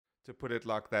to put it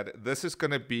like that. This is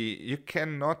going to be, you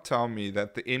cannot tell me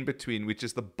that the in-between, which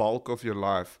is the bulk of your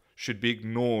life, should be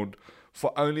ignored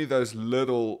for only those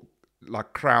little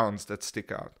like crowns that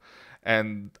stick out.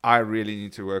 And I really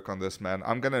need to work on this, man.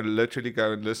 I'm going to literally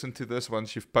go and listen to this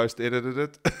once you've post-edited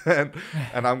it.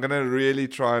 and I'm going to really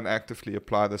try and actively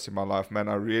apply this in my life, man.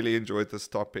 I really enjoyed this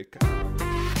topic.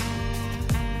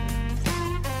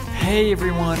 Hey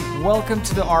everyone, welcome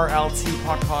to the RLT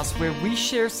podcast, where we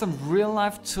share some real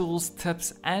life tools,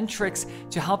 tips, and tricks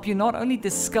to help you not only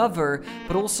discover,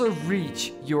 but also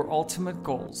reach your ultimate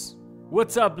goals.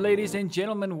 What's up, ladies and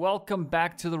gentlemen? Welcome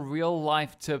back to the Real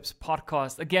Life Tips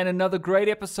podcast. Again, another great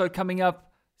episode coming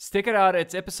up. Stick it out.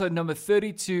 It's episode number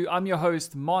 32. I'm your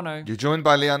host, Mono. You're joined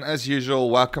by Leon as usual.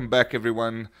 Welcome back,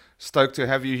 everyone. Stoked to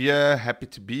have you here. Happy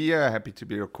to be here. Happy to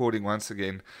be recording once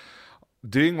again.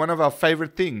 Doing one of our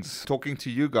favorite things, talking to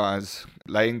you guys,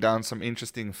 laying down some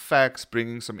interesting facts,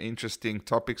 bringing some interesting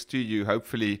topics to you,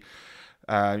 hopefully,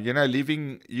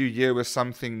 leaving you here with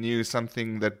something new,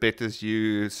 something that betters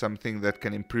you, something that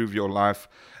can improve your life.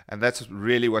 And that's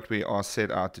really what we are set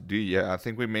out to do here. I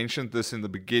think we mentioned this in the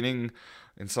beginning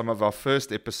in some of our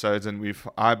first episodes, and we've,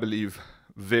 I believe,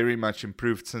 very much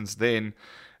improved since then.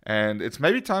 And it's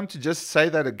maybe time to just say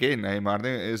that again, Martin,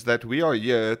 is that we are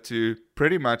here to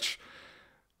pretty much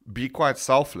be quite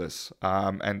selfless,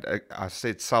 and I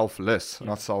said selfless,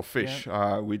 not selfish.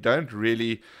 We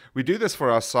do this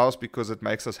for ourselves because it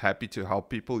makes us happy to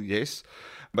help people, yes,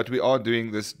 but we are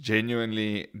doing this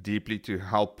genuinely, deeply to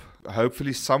help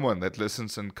hopefully someone that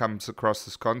listens and comes across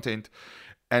this content,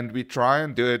 and we try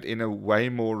and do it in a way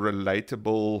more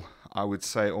relatable, I would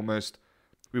say almost.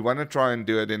 We want to try and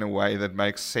do it in a way that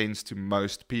makes sense to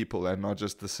most people and not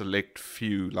just the select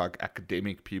few like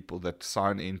academic people that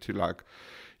sign into like,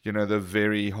 the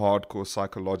very hardcore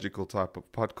psychological type of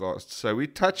podcast. So we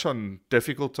touch on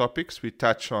difficult topics. We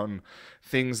touch on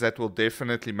things that will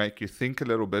definitely make you think a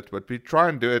little bit, but we try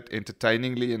and do it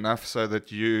entertainingly enough so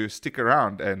that you stick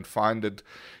around and find it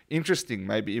interesting,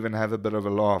 maybe even have a bit of a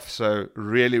laugh. So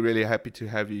really, really happy to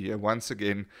have you here once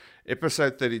again.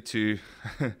 Episode 32.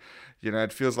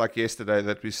 It feels like yesterday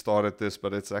that we started this,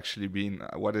 but it's actually been,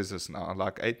 what is this now,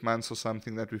 like 8 months or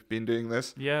something that we've been doing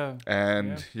this. Yeah.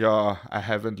 And I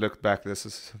haven't looked back. This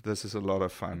is a lot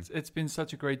of fun. It's been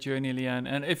such a great journey, Leon.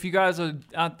 And if you guys are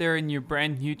out there and you're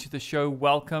brand new to the show,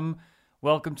 welcome.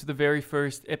 Welcome to the very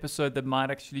first episode that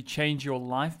might actually change your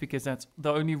life, because that's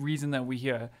the only reason that we're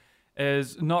here,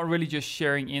 is not really just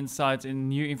sharing insights and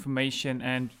new information,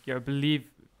 and believe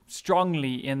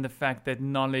strongly in the fact that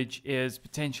knowledge is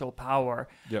potential power.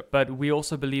 Yep. But we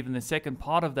also believe in the second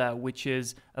part of that, which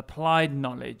is applied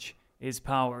knowledge is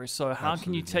power. So how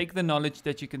can you take the knowledge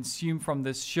that you consume from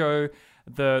this show,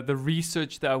 the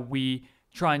research that we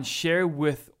try and share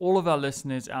with all of our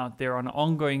listeners out there on an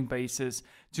ongoing basis,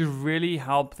 to really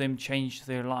help them change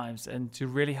their lives and to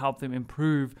really help them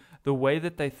improve the way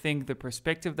that they think, the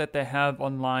perspective that they have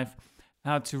on life,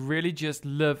 how to really just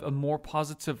live a more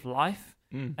positive life.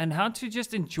 And how to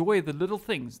just enjoy the little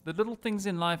things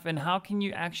in life, and how can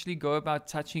you actually go about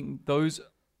touching those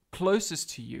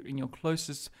closest to you in your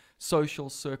closest social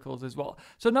circles as well.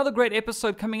 So another great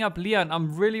episode coming up, Leon.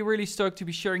 I'm really, really stoked to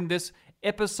be sharing this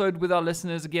episode with our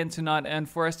listeners again tonight, and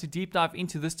for us to deep dive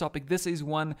into this topic. This is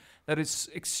one that is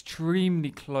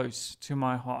extremely close to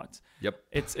my heart. Yep.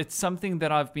 It's something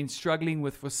that I've been struggling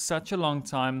with for such a long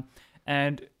time,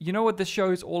 and you know what the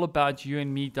show is all about, you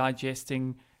and me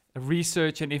digesting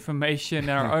research and information,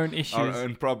 our own issues, our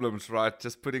own problems, right?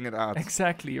 Just putting it out.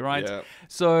 Exactly, right? Yeah.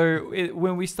 So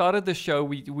when we started the show,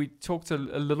 we talked a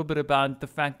little bit about the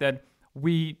fact that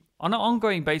we, on an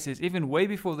ongoing basis, even way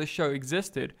before the show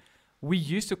existed, we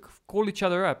used to call each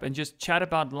other up and just chat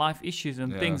about life issues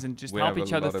and things, and just help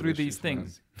each other through these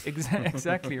things.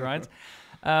 Exactly, right?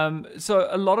 So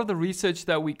a lot of the research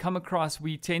that we come across,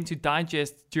 we tend to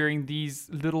digest during these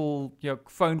little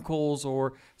phone calls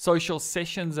or social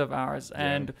sessions of ours. Yeah.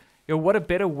 And what a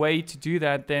better way to do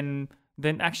that than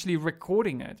actually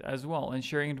recording it as well and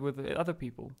sharing it with other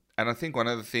people. And I think one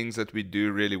of the things that we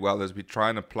do really well is we try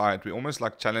and apply it. We almost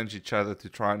like challenge each other to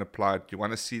try and apply it. You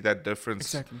want to see that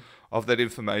difference of that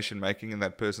information making in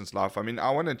that person's life. I mean, I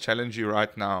want to challenge you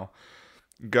right now.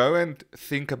 Go and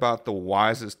think about the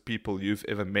wisest people you've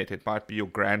ever met. It might be your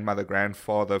grandmother,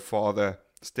 grandfather, father,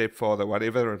 stepfather,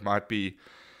 whatever it might be.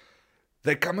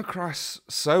 They come across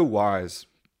so wise.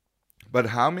 But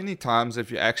how many times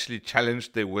have you actually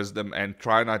challenged their wisdom and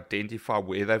try and identify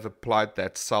where they've applied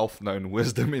that self-known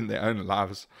wisdom in their own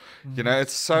lives? Mm-hmm.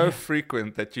 It's so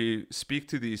frequent that you speak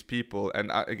to these people,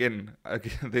 and again,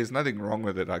 there's nothing wrong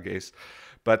with it, I guess.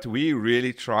 But we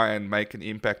really try and make an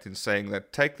impact in saying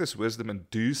that take this wisdom and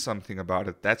do something about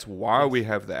it. That's why we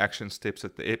have the action steps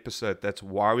at the episode. That's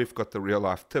why we've got the real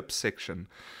life tips section,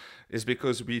 is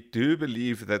because we do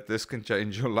believe that this can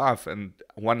change your life, and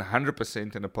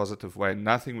 100% in a positive way.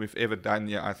 Nothing we've ever done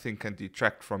here, I think, can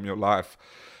detract from your life.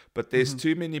 But there's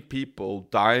too many people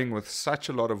dying with such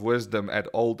a lot of wisdom at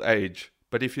old age.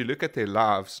 But if you look at their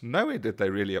lives, nowhere did they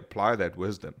really apply that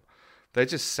wisdom. They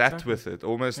just sat with it,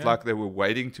 almost like they were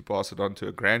waiting to pass it on to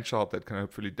a grandchild that can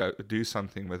hopefully do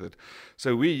something with it.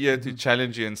 So we're here to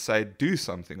challenge you and say, do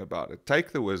something about it.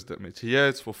 Take the wisdom. It's here.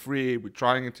 It's for free. We're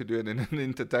trying to do it in an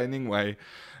entertaining way.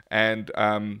 And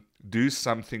do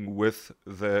something with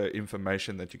the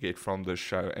information that you get from this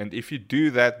show. And if you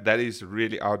do that, that is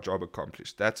really our job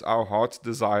accomplished. That's our heart's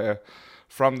desire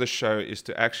from the show, is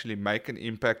to actually make an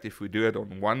impact. If we do it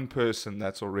on one person,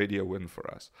 that's already a win for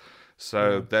us.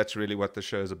 So that's really what the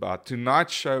show is about.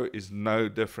 Tonight's show is no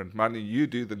different. Mani, you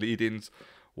do the lead-ins.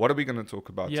 What are we going to talk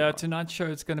about tonight? Tonight's show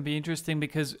is going to be interesting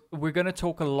because we're going to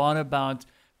talk a lot about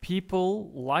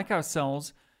people like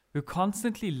ourselves who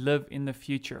constantly live in the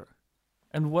future.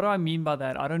 And what do I mean by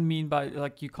that? I don't mean by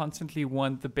like you constantly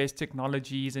want the best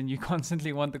technologies and you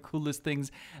constantly want the coolest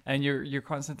things and you're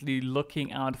constantly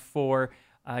looking out for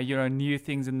new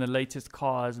things in the latest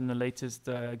cars and the latest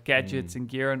gadgets and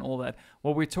gear and all that.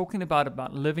 What we're talking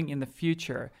about living in the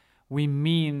future, we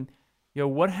mean,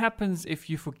 what happens if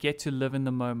you forget to live in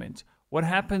the moment? What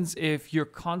happens if you're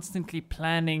constantly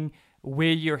planning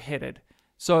where you're headed?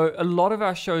 So a lot of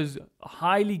our shows are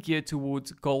highly geared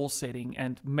towards goal setting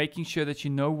and making sure that you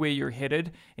know where you're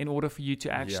headed in order for you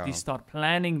to actually start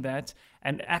planning that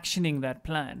and actioning that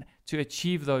plan to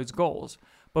achieve those goals.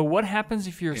 But what happens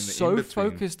if you're so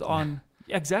focused on...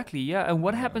 Exactly, yeah. And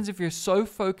what happens if you're so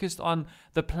focused on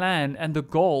the plan and the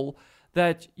goal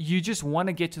that you just want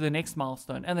to get to the next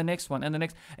milestone and the next one and the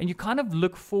next... And you kind of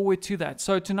look forward to that.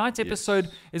 So tonight's episode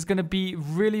is going to be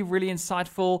really, really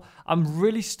insightful. I'm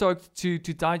really stoked to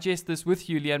digest this with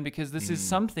you, Leon, because this is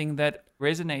something that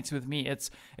resonates with me. It's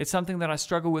something that I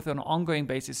struggle with on an ongoing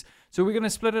basis. So we're going to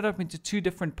split it up into two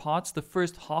different parts. The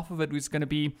first half of it is going to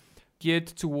be geared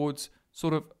towards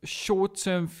sort of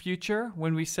short-term future,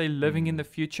 when we say living in the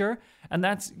future, and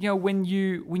that's when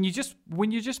you're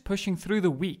just pushing through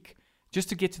the week just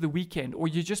to get to the weekend, or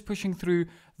you're just pushing through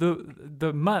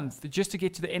the month just to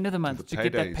get to the end of the month to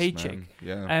get that paycheck,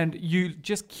 and you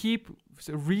just keep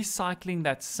recycling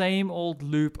that same old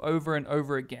loop over and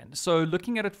over again. So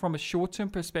looking at it from a short-term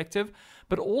perspective,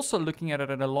 but also looking at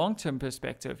it at a long-term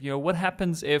perspective. What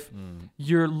happens if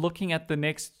you're looking at the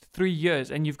next 3 years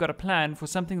and you've got a plan for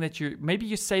something that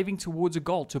you're saving towards a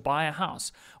goal, to buy a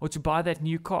house or to buy that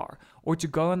new car or to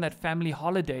go on that family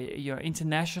holiday,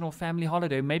 international family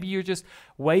holiday. Maybe you're just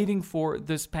waiting for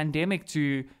this pandemic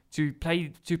to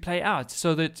play out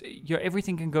so that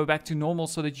everything can go back to normal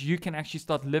so that you can actually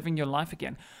start living your life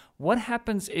again. What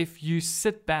happens if you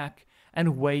sit back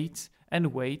and wait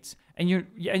and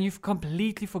you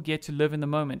completely forget to live in the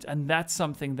moment? And that's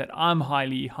something that I'm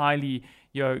highly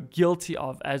guilty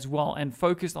of as well, and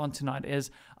focused on tonight.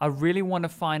 Is I really want to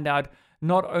find out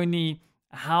not only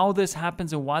how this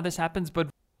happens and why this happens, but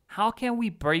how can we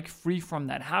break free from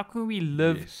that? How can we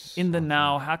live in the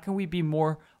now? How can we be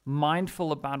more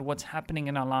mindful about what's happening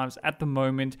in our lives at the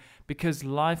moment? Because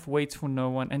life waits for no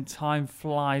one and time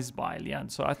flies by, Leon.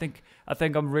 So I think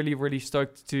I'm really, really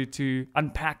stoked to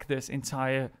unpack this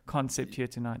entire concept here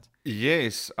tonight.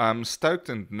 Yes, I'm stoked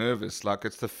and nervous. Like,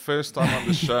 it's the first time on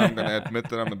the show I'm going to admit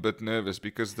that I'm a bit nervous,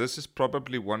 because this is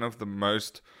probably one of the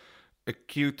most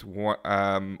acute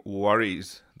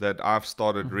worries that I've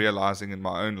started realizing in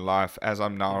my own life as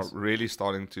I'm now really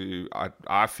starting to...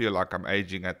 I feel like I'm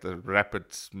aging at the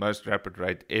most rapid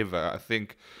rate ever. I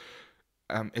think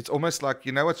it's almost like,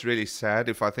 what's really sad?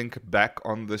 If I think back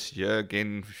on this year,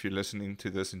 again, if you're listening to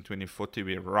this in 2040,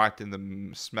 we're right in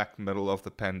the smack middle of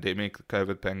the pandemic, the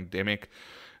COVID pandemic.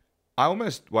 I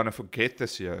almost want to forget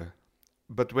this year.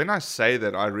 But when I say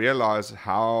that, I realize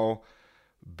how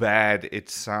bad it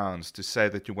sounds to say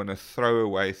that you want to throw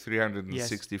away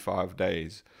 365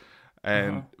 days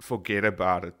and forget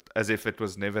about it as if it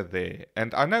was never there.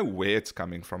 And I know where it's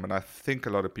coming from, and I think a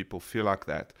lot of people feel like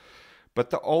that. But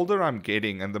the older I'm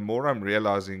getting and the more I'm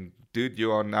realizing, dude,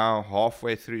 you are now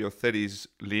halfway through your 30s,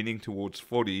 leaning towards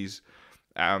 40s.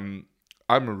 I'm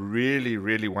really,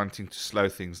 really wanting to slow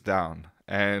things down.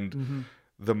 And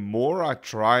the more I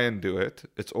try and do it,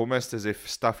 it's almost as if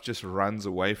stuff just runs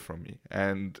away from me.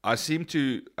 And I seem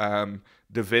to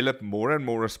develop more and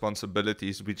more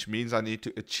responsibilities, which means I need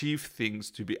to achieve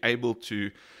things to be able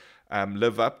to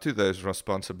live up to those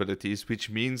responsibilities, which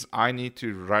means I need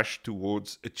to rush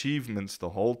towards achievements the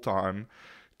whole time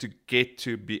to get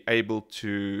to be able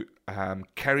to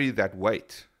carry that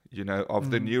weight,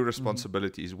 of the new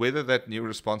responsibilities, whether that new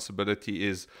responsibility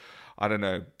is, I don't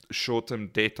know, short-term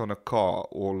debt on a car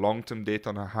or long-term debt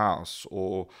on a house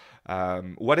or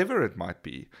whatever it might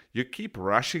be. You keep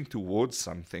rushing towards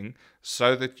something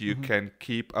so that you can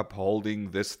keep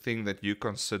upholding this thing that you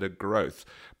consider growth.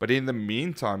 But in the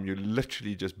meantime, you're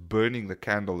literally just burning the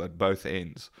candle at both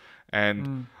ends.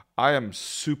 And I am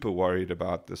super worried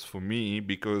about this for me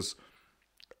because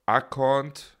I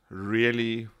can't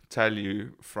really tell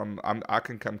you I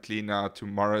can come clean now.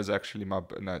 Tomorrow's actually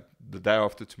the day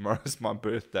after tomorrow is my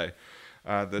birthday.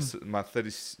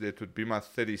 It would be my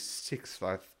 36th,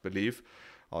 I believe.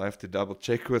 I'll have to double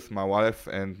check with my wife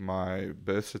and my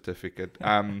birth certificate.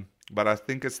 But I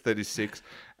think it's 36,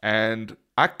 and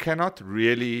I cannot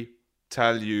really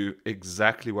tell you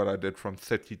exactly what I did from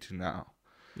 30 to now.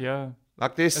 Yeah.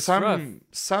 Like there's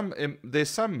there's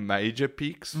some major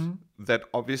peaks that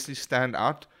obviously stand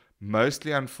out.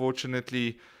 Mostly,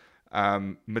 unfortunately,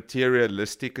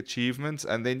 materialistic achievements,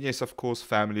 and then yes, of course,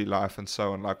 family life and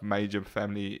so on, like major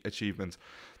family achievements.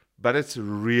 But it's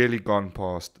really gone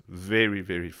past very,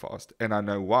 very fast, and I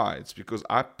know why. It's because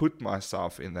I put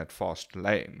myself in that fast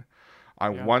lane. I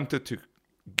wanted to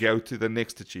go to the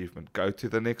next achievement, go to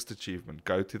the next achievement,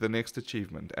 go to the next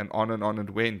achievement, and on it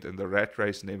went, and the rat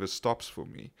race never stops for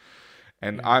me.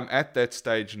 And I'm at that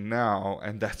stage now,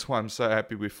 and that's why I'm so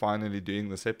happy we're finally doing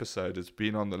this episode. It's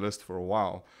been on the list for a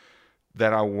while,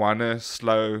 that I want to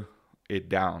slow it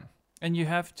down. And you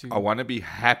have to. I want to be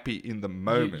happy in the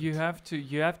moment. You have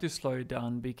to slow it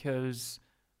down, because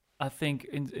I think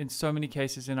in so many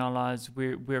cases in our lives,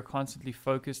 we're constantly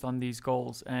focused on these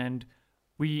goals, and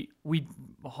we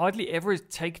hardly ever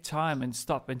take time and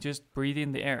stop and just breathe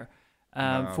in the air.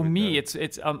 For me,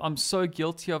 I'm so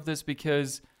guilty of this,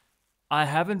 because I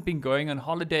haven't been going on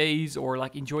holidays or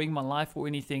like enjoying my life or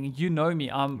anything. You know me,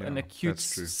 I'm an acute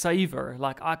saver.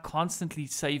 Like I constantly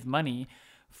save money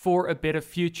for a better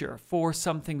future, for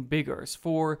something bigger,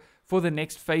 for the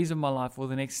next phase of my life or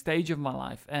the next stage of my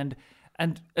life. And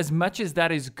as much as that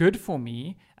is good for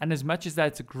me, and as much as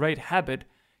that's a great habit,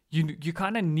 you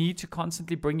kind of need to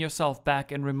constantly bring yourself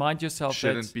back and remind yourself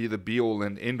shouldn't be the be all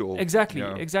and end all.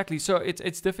 Exactly. So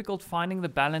it's difficult finding the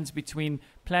balance between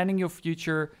planning your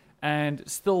future and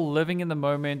still living in the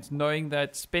moment, knowing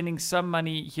that spending some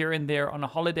money here and there on a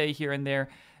holiday here and there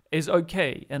is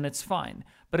okay and it's fine.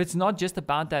 But it's not just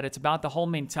about that. It's about the whole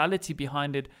mentality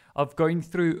behind it, of going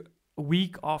through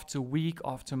week after week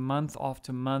after month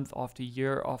after month after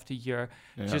year,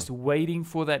 just waiting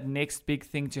for that next big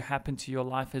thing to happen to your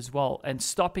life as well, and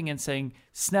stopping and saying,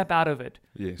 snap out of it.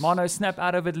 Yes. Mono, snap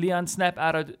out of it. Leon, snap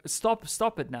out of it.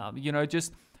 Stop it now.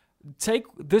 Just take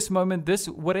this moment,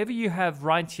 whatever you have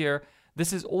right here,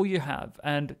 this is all you have.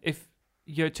 And if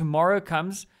tomorrow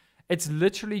comes, it's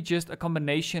literally just a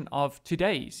combination of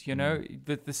today's,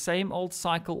 the same old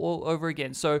cycle all over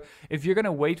again. So if you're going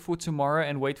to wait for tomorrow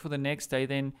and wait for the next day,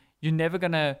 then you're never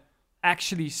going to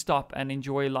actually stop and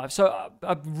enjoy life. So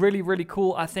really, really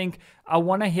cool. I think I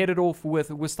want to head it off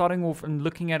we're starting off and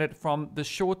looking at it from the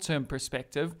short-term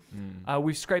perspective.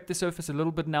 We've scraped the surface a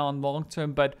little bit now on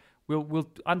long-term, but we'll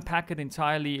unpack it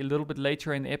entirely a little bit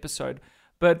later in the episode.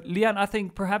 But Leon, I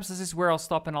think perhaps this is where I'll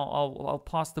stop, and I'll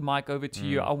pass the mic over to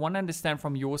you. I want to understand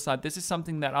from your side. This is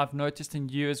something that I've noticed in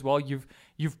you as well.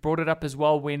 You've brought it up as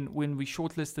well when we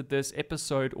shortlisted this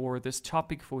episode or this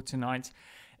topic for tonight,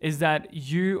 is that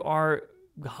you are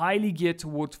highly geared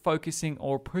towards focusing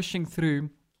or pushing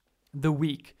through the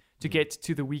week to get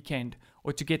to the weekend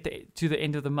or to get to the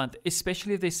end of the month,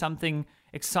 especially if there's something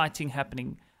exciting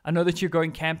happening. I know that you're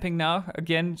going camping now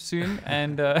again soon,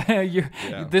 and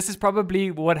this is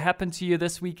probably what happened to you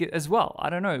this week as well.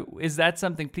 I don't know. Is that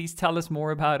something? Please tell us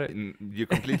more about it. You're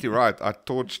completely right. I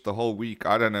torched the whole week.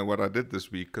 I don't know what I did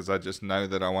this week, because I just know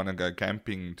that I want to go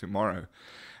camping tomorrow.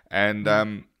 And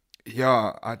I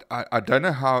don't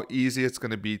know how easy it's going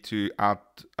to be to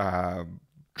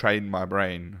train my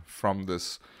brain from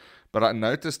this. But I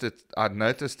noticed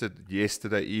it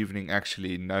yesterday evening,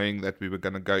 actually, knowing that we were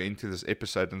going to go into this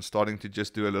episode and starting to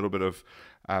just do a little bit of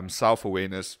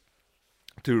self-awareness,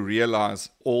 to realize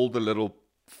all the little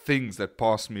things that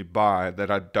pass me by that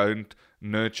I don't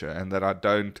nurture and that I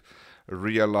don't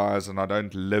realize and I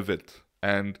don't live it.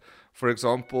 And for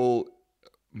example,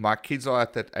 my kids are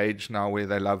at that age now where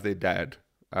they love their dad.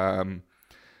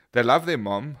 They love their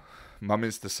mom. Mom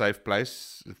is the safe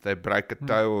place. If they break a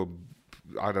toe or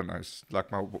I don't know, it's like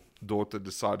my daughter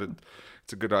decided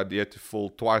it's a good idea to fall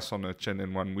twice on her chin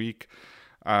in 1 week.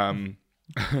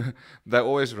 they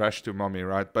always rush to mommy,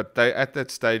 right? But they at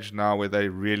that stage now where they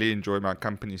really enjoy my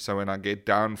company. So when I get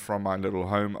down from my little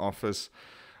home office,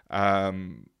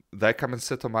 they come and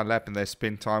sit on my lap and they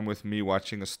spend time with me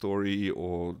watching a story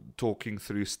or talking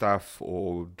through stuff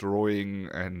or drawing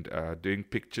and doing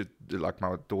pictures. Like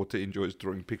my daughter enjoys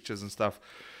drawing pictures and stuff.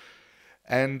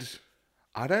 And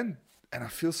I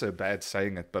feel so bad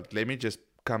saying it, but let me just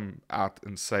come out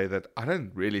and say that I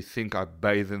don't really think I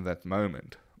bathe in that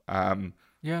moment.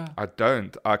 Yeah. I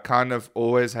don't. I kind of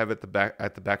always have at the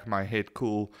back of my head,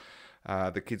 cool.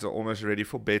 The kids are almost ready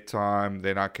for bedtime.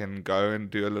 Then I can go and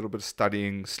do a little bit of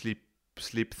studying, sleep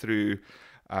through,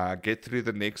 get through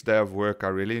the next day of work. I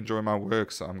really enjoy my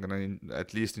work, so I'm going to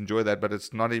at least enjoy that. But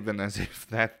it's not even as if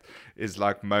that is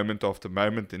like moment after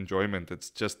moment enjoyment. It's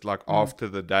just like after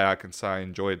the day I can say I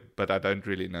enjoyed, but I don't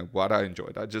really know what I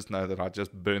enjoyed. I just know that I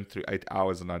just burned through 8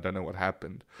 hours and I don't know what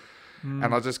happened.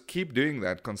 And I'll just keep doing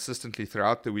that consistently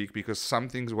throughout the week because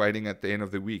something's waiting at the end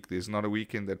of the week. There's not a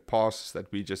weekend that passes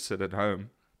that we just sit at home.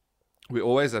 We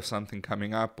always have something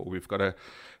coming up, or we've got a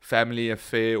family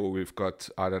affair, or we've got,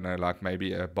 I don't know, like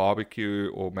maybe a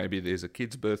barbecue, or maybe there's a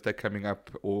kid's birthday coming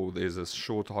up, or there's a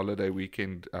short holiday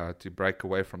weekend to break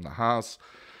away from the house.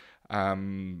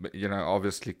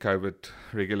 Obviously COVID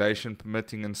regulation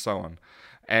permitting and so on.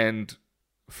 And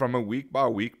from a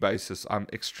week-by-week basis, I'm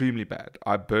extremely bad.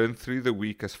 I burn through the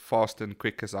week as fast and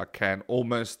quick as I can,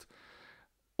 almost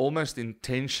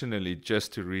intentionally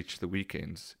just to reach the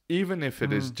weekends. Even if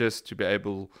it is just to be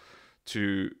able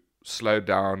to slow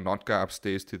down, not go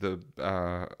upstairs to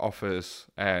the office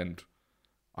and,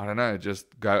 I don't know,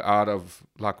 just go out of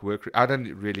like work. I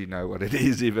don't really know what it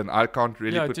is even. I can't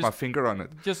really put my finger on it.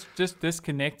 Just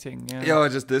disconnecting. Yeah,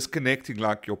 just disconnecting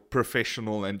like your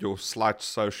professional and your slight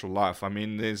social life. I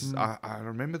mean, I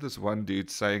remember this one dude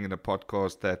saying in a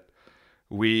podcast that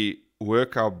we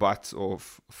work our butts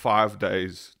off 5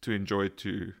 days to enjoy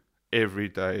 2 every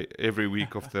day, every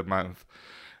week of the month.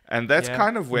 And that's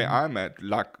kind of where I'm at,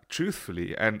 like,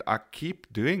 truthfully. And I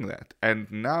keep doing that. And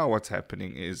now what's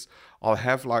happening is I'll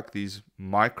have like these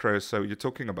micro, so you're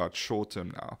talking about short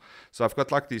term now. So I've got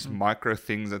like these micro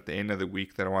things at the end of the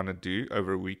week that I want to do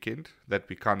over a weekend that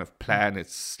we kind of plan.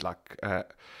 It's like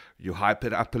you hype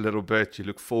it up a little bit. You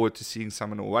look forward to seeing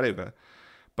someone or whatever.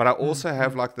 But I also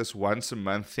have like this once a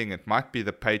month thing. It might be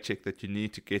the paycheck that you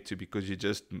need to get to because you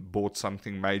just bought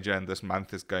something major and this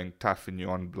month is going tough and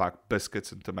you're on like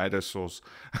biscuits and tomato sauce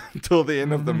until the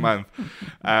end of the month.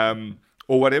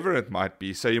 Or whatever it might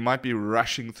be. So you might be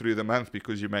rushing through the month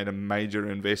because you made a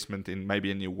major investment in maybe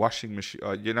a new washing machine,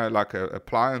 or, like a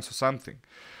appliance or something.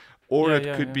 Or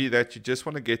it could be that you just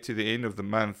want to get to the end of the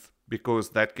month because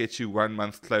that gets you 1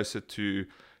 month closer to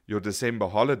your December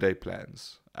holiday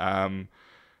plans.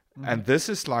 And this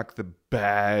is like the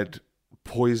bad,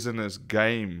 poisonous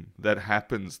game that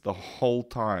happens the whole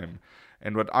time.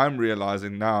 And what I'm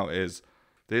realizing now is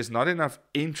there's not enough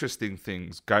interesting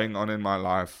things going on in my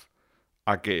life,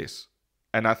 I guess.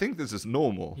 And I think this is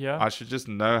normal. Yeah. I should just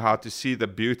know how to see the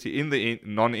beauty in the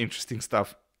non-interesting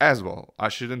stuff as well. I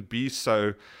shouldn't be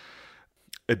so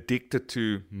addicted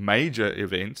to major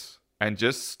events and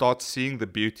just start seeing the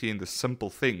beauty in the simple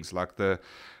things like the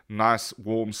nice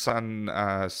warm sun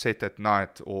set at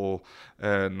night, or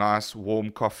a nice warm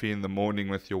coffee in the morning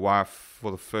with your wife for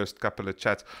the first couple of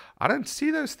chats. I don't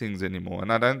see those things anymore,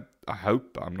 and I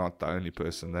hope I'm not the only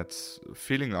person that's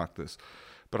feeling like this.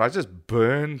 But I just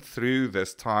burn through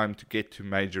this time to get to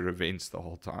major events the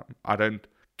whole time. I don't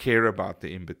care about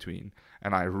the in-between,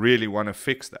 and I really want to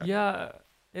fix that. Yeah,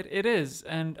 it is.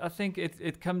 And I think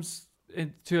it comes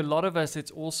to a lot of us.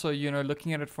 It's also,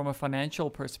 looking at it from a financial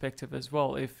perspective as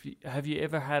well. Have you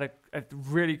ever had a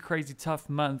really crazy tough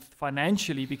month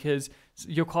financially because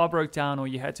your car broke down, or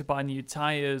you had to buy new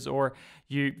tires, or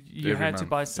you had to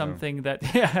buy something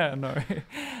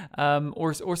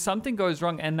or something goes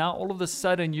wrong, and now all of a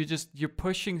sudden you're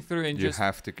pushing through and you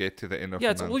have to get to the end of the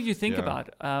month. It's all you think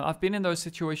about. I've been in those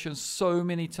situations so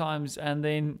many times, and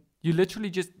then you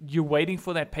literally you're waiting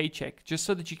for that paycheck just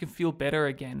so that you can feel better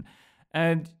again.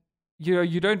 And,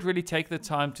 you don't really take the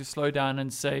time to slow down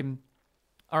and say,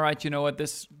 all right, you know what,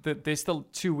 there's still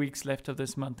 2 weeks left of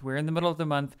this month. We're in the middle of the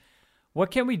month.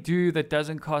 What can we do that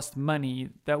doesn't cost money,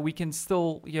 that we can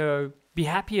still, be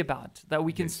happy about, that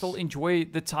we can still enjoy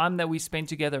the time that we spend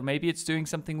together? Maybe it's doing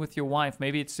something with your wife.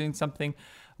 Maybe it's doing something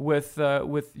with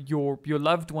your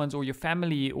loved ones, or your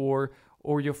family, or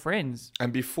your friends.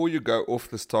 And before you go off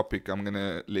this topic, I'm going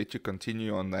to let you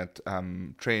continue on that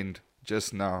trend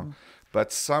just now.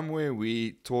 But somewhere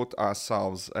we taught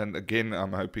ourselves, and again,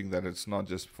 I'm hoping that it's not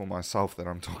just for myself that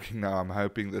I'm talking now. I'm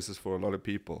hoping this is for a lot of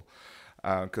people.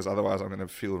 because otherwise I'm going to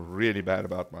feel really bad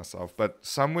about myself. But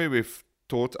somewhere we've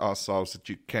taught ourselves that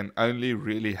you can only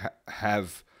really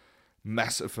have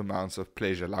massive amounts of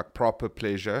pleasure, like proper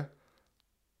pleasure,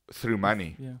 through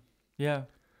money.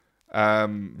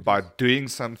 By doing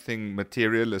something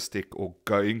materialistic or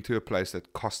going to a place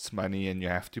that costs money and you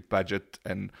have to budget,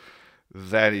 and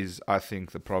that is, I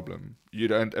think, the problem. You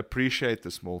don't appreciate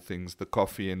the small things, the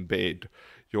coffee in bed,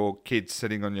 your kids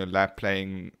sitting on your lap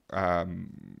playing,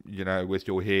 with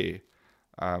your hair.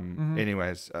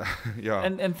 Anyways, yeah.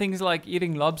 And things like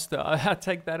eating lobster. I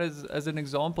take that as an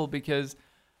example because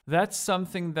that's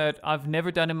something that I've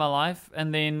never done in my life.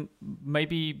 And then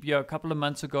maybe a couple of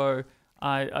months ago,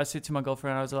 I said to my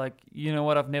girlfriend, I was like, you know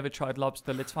what? I've never tried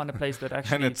lobster. Let's find a place that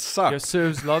actually and it sucks.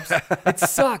 Serves lobster. It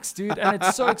sucks, dude. And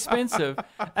it's so expensive.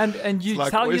 And you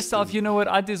like tell oysters. Yourself, you know what?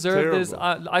 I deserve this.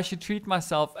 I should treat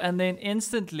myself. And then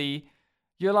instantly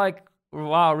you're like,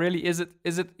 wow, really? Is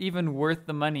it even worth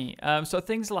the money? So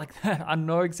things like that, I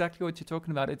know exactly what you're talking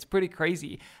about. It's pretty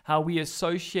crazy how we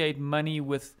associate money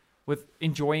with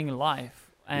enjoying life.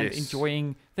 And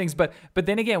enjoying things, but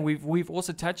then again, we've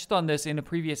also touched on this in a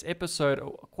previous episode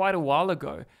quite a while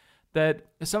ago, that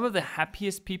some of the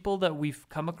happiest people that we've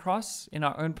come across in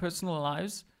our own personal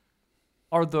lives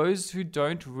are those who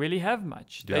don't really have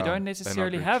much. They don't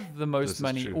necessarily have the most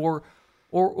money,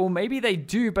 or maybe they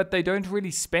do, but they don't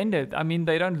really spend it. I mean,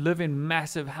 they don't live in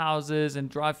massive houses and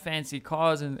drive fancy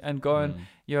cars and go on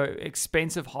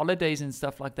expensive holidays and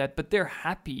stuff like that. But they're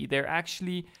happy. They're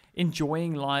actually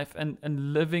enjoying life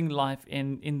and living life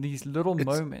in these little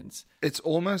moments. It's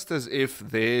almost as if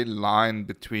their line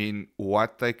between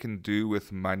what they can do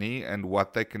with money and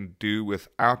what they can do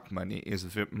without money is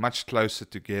much closer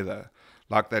together.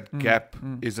 Like that gap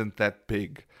isn't that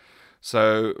big.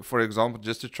 So, for example,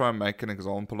 just to try and make an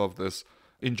example of this,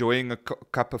 enjoying a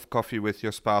cup of coffee with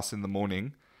your spouse in the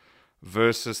morning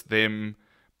versus them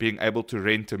being able to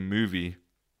rent a movie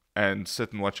and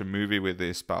sit and watch a movie with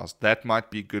their spouse, that might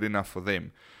be good enough for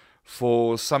them.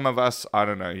 For some of us, I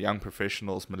don't know, young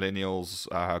professionals, millennials,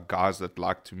 guys that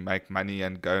like to make money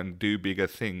and go and do bigger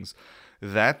things,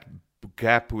 that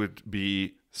gap would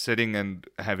be sitting and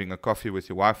having a coffee with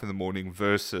your wife in the morning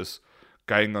versus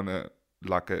going on a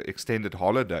extended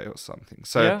holiday or something.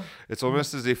 So it's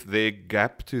almost as if their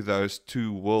gap to those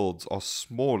two worlds are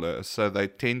smaller, so they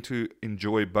tend to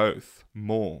enjoy both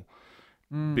more.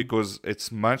 Because it's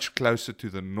much closer to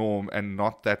the norm and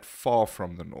not that far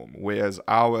from the norm. Whereas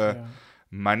our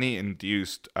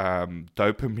money-induced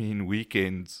dopamine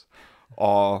weekends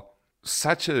are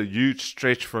such a huge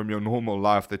stretch from your normal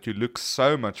life that you look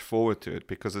so much forward to it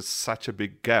because it's such a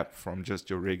big gap from just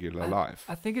your regular life.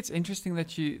 I think it's interesting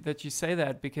that you say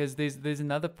that, because there's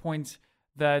another point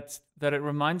that it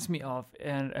reminds me of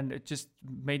and it just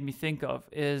made me think of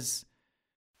is,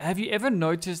 have you ever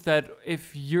noticed that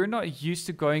if you're not used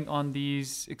to going on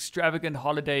these extravagant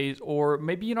holidays, or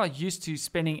maybe you're not used to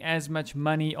spending as much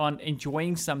money on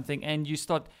enjoying something, and you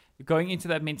start going into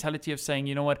that mentality of saying,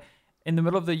 you know what, in the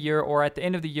middle of the year or at the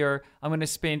end of the year, I'm going to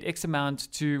spend X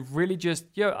amount to really just,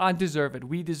 I deserve it.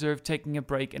 We deserve taking a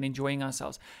break and enjoying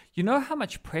ourselves. You know how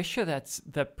much pressure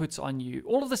that puts on you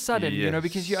all of a sudden,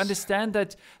 because you understand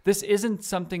that this isn't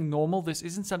something normal. This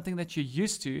isn't something that you're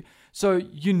used to. So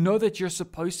you know that you're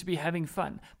supposed to be having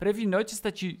fun. But have you noticed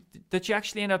that you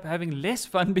actually end up having less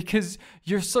fun because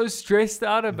you're so stressed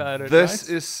out about it? This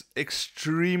is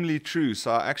extremely true.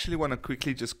 So I actually want to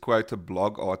quickly just quote a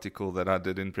blog article that I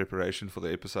did in preparation for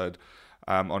the episode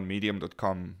on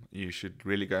medium.com. You should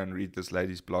really go and read this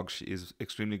lady's blog. She is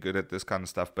extremely good at this kind of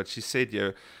stuff. But she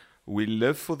said, we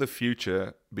live for the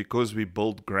future because we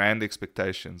build grand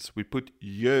expectations. We put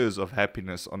years of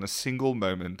happiness on a single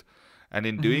moment. And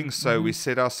in doing so, we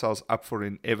set ourselves up for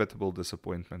inevitable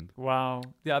disappointment. Wow.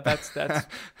 Yeah, that's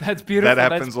beautiful. That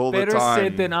happens all the time. Better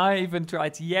said than I even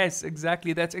tried. Yes,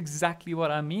 exactly. That's exactly what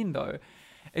I mean, though.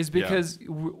 Is because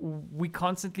we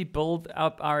constantly build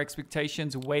up our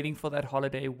expectations, waiting for that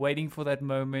holiday, waiting for that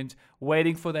moment,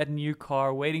 waiting for that new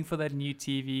car, waiting for that new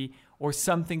TV or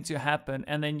something to happen.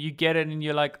 And then you get it and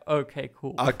you're like, okay,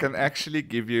 cool. I can actually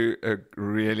give you a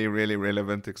really, really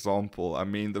relevant example. I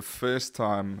mean, the first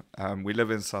time we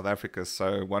live in South Africa,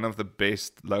 so one of the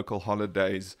best local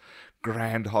holidays,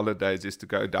 grand holidays, is to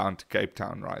go down to Cape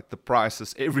Town, right? The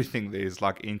prices, everything there is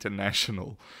like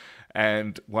international.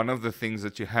 And one of the things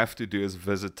that you have to do is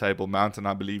visit Table Mountain.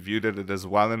 I believe you did it as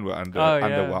well, and were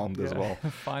underwhelmed as well.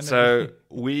 So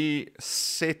we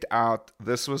set out.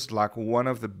 This was like one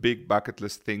of the big bucket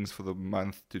list things for the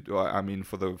month to do. I mean,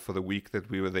 for the week that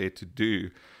we were there to do.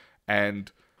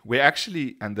 And we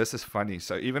actually, and this is funny,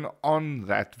 so even on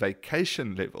that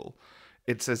vacation level,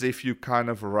 it's as if you kind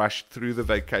of rushed through the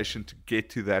vacation to get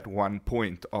to that one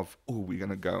point of, oh, we're going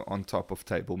to go on top of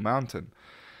Table Mountain.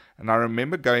 And I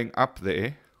remember going up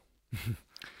there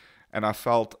and I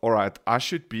felt, all right, I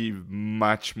should be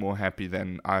much more happy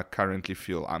than I currently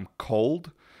feel. I'm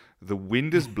cold. The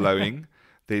wind is blowing.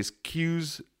 There's a queue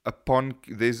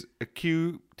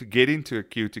to get into a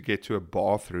queue to get to a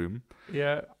bathroom.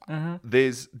 Yeah.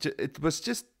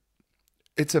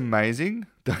 It's amazing.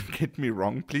 Don't get me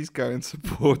wrong. Please go and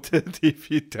support it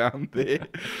if you're down there.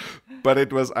 But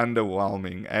it was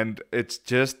underwhelming. And it's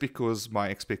just because my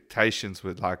expectations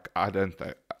were like,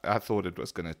 I thought it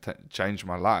was going to change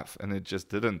my life. And it just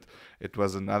didn't. It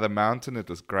was another mountain. It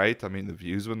was great. I mean, the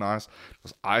views were nice. It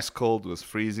was ice cold. It was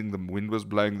freezing. The wind was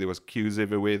blowing. There was queues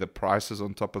everywhere. The prices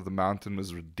on top of the mountain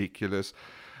was ridiculous.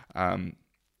 And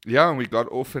we got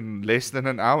off in less than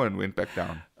an hour and went back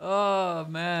down. Oh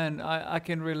man, I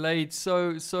can relate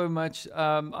so much.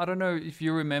 I don't know if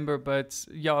you remember, but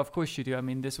yeah, of course you do. I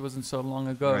mean, this wasn't so long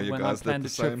ago when I planned a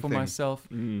trip for myself.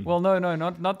 Well, no,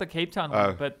 not the Cape Town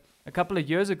one, but a couple of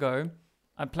years ago,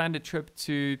 I planned a trip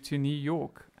to New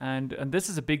York, and this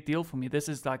is a big deal for me. This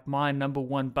is like my number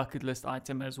one bucket list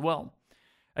item as well.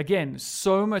 Again,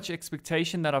 so much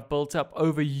expectation that I've built up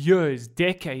over years,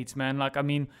 decades, man. Like, I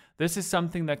mean, this is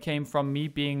something that came from me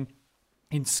being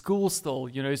in school still,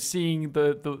 seeing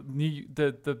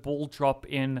the ball drop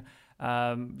in,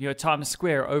 Times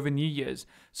Square over New Year's.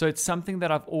 So it's something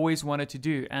that I've always wanted to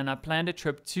do. And I planned a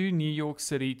trip to New York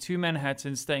City, to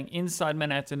Manhattan, staying inside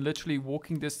Manhattan, literally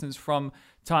walking distance from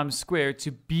Times Square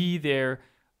to be there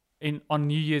on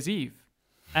New Year's Eve.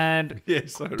 And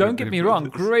yes, don't get me wrong,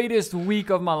 greatest week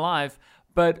of my life.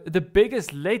 But the biggest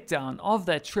letdown of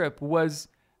that trip was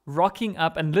rocking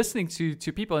up and listening to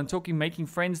people and making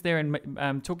friends there,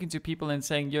 and talking to people and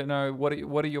saying, what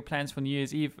are your plans for New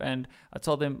Year's Eve? And I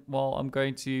told them, well, I'm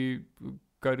going to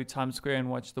go to Times Square and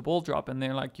watch the ball drop. And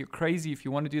they're like, you're crazy if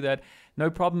you want to do that. No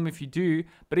problem if you do.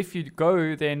 But if you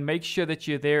go, then make sure that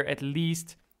you're there at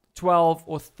least 12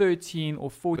 or 13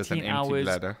 or 14 hours.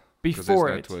 Bladder. Before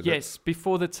it, yes,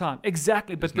 before the time.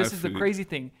 Exactly, but this is the crazy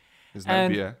thing. There's no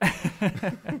beer.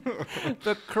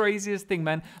 The craziest thing,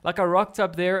 man. Like I rocked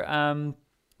up there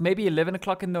maybe 11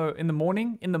 o'clock in the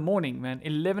morning, man,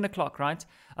 11 o'clock, right?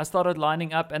 I started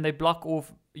lining up and they block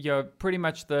off, pretty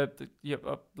much like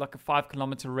a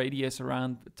 5-kilometer radius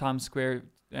around Times Square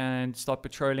and start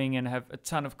patrolling and have a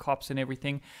ton of cops and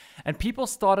everything. And people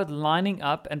started lining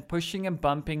up and pushing and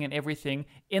bumping and everything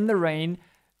in the rain.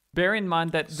 Bear in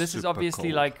mind that this is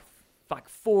obviously cold. like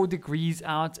 4 degrees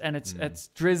out and it's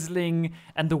drizzling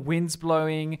and the wind's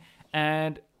blowing,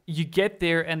 and you get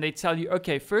there and they tell you,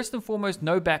 okay, first and foremost,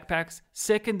 no backpacks.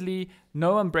 Secondly,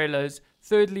 no umbrellas.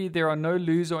 Thirdly, there are no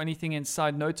loos or anything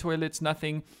inside, no toilets,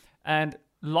 nothing. And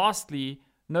lastly,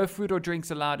 no food or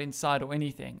drinks allowed inside or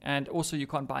anything. And also you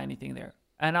can't buy anything there.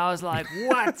 And I was like,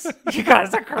 what? You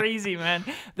guys are crazy, man.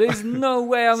 There's no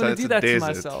way I'm going to do that to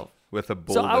myself. With a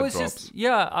ball so I was drops.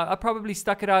 I probably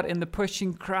stuck it out in the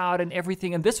pushing crowd and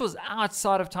everything. And this was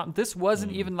outside of time. This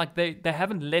wasn't even like they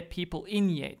haven't let people in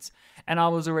yet. And I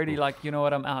was already like, you know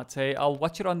what, I'm out. Hey, I'll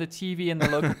watch it on the TV in the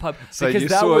local pub. So you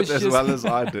saw it as well as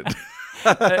I did.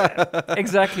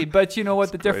 Exactly. But you know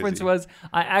what, the crazy. Difference was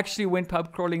I actually went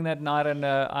pub crawling that night, and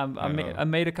I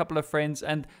made a couple of friends.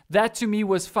 And that to me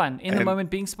was fun. In the moment,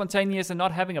 being spontaneous and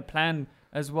not having a plan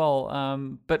as well.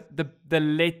 But the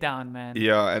letdown, man.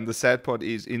 Yeah, and the sad part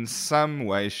is, in some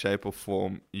way, shape or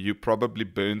form, you probably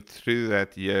burned through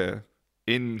that year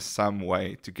in some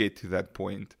way to get to that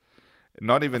point.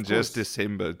 Not even just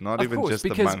December, not even just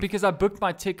the month. Because I booked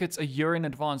my tickets a year in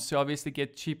advance to obviously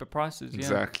get cheaper prices.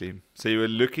 Exactly. Yeah. So you were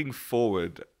looking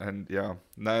forward, and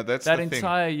that's that the thing.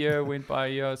 entire year went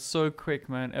by so quick,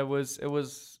 man. It was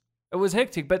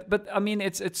hectic, but I mean,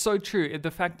 it's so true. The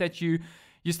fact that you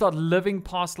start living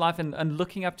past life and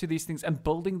looking up to these things and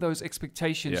building those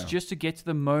expectations just to get to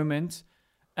the moment.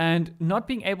 And not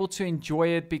being able to enjoy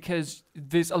it because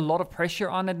there's a lot of pressure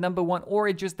on it, number one, or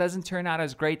it just doesn't turn out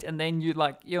as great. And then you're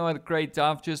like, great,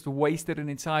 I've just wasted an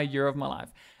entire year of my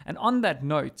life. And on that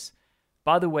note,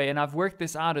 by the way, and I've worked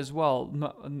this out as well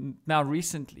now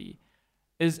recently,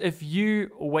 is if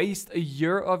you waste a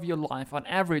year of your life on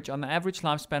the average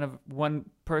lifespan of one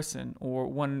person or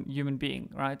one human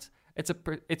being, right? It's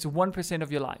 1%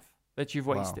 of your life that you've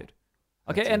wasted. Wow.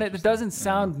 Okay, and it doesn't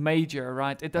sound major,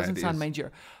 right? It doesn't sound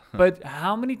major. But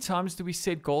how many times do we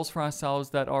set goals for ourselves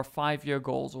that are 5-year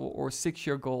goals or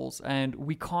 6-year goals, and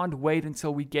we can't wait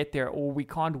until we get there, or we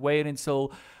can't wait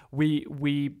until we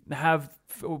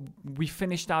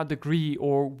finished our degree,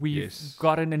 or we've Yes.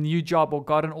 gotten a new job, or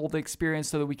gotten all the experience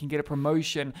so that we can get a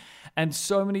promotion. And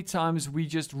so many times we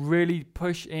just really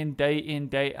push in,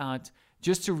 day out,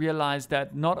 just to realize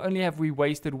that not only have we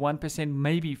wasted 1%,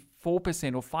 maybe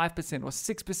 4% or 5% or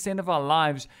 6% of our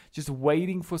lives just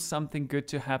waiting for something good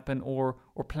to happen, or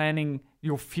planning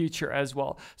your future as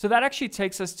well. So that actually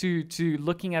takes us to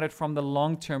looking at it from the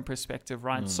long-term perspective,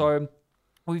 right? So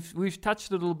we've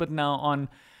touched a little bit now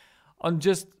on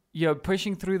just,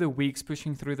 pushing through the weeks,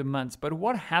 pushing through the months. But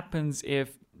what happens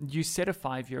if you set a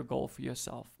 5-year goal for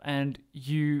yourself and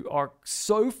you are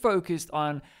so focused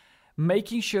on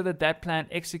making sure that plan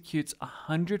executes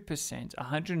 100%,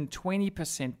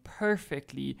 120%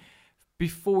 perfectly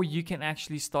before you can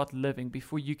actually start living,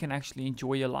 before you can actually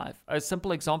enjoy your life? A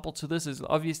simple example to this is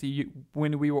obviously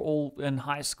when we were all in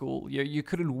high school, you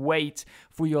couldn't wait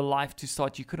for your life to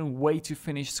start. You couldn't wait to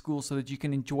finish school so that you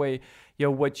can enjoy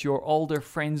what your older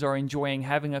friends are enjoying,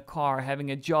 having a car,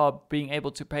 having a job, being able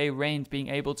to pay rent, being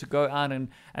able to go out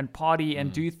and party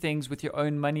and do things with your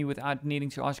own money without needing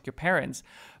to ask your parents.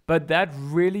 But that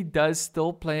really does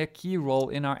still play a key role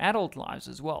in our adult lives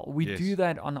as well. We Yes. do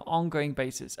that on an ongoing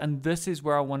basis. And this is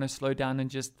where I want to slow down and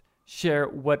just share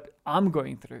what I'm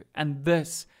going through. And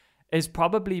this is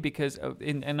probably because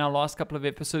in our last couple of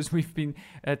episodes, we've been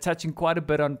touching quite a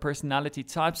bit on personality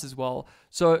types as well.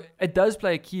 So it does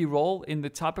play a key role in the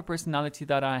type of personality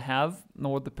that I have,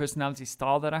 or the personality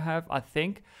style that I have, I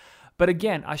think. But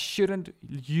again, I shouldn't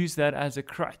use that as a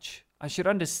crutch. I should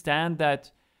understand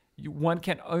that one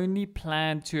can only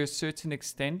plan to a certain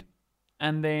extent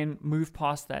and then move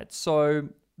past that. So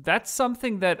that's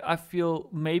something that I feel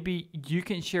maybe you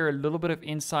can share a little bit of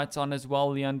insights on as well,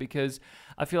 Leon, because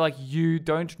I feel like you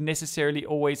don't necessarily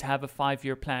always have a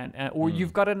 5-year plan, or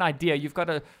you've got an idea, you've got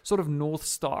a sort of North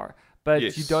Star, but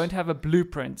Yes. you don't have a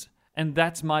blueprint. And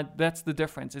that's the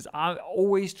difference, is I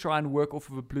always try and work off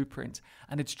of a blueprint,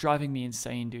 and it's driving me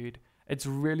insane, dude. It's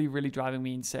really, really driving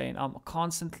me insane. I'm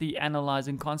constantly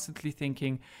analyzing, constantly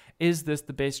thinking, is this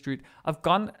the best route? I've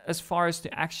gone as far as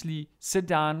to actually sit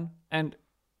down and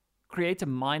create a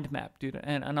mind map, dude.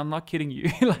 And I'm not kidding you.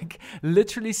 Like,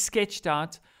 literally sketched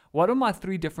out, what are my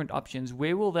 3 different options?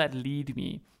 Where will that lead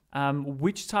me?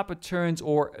 Which type of turns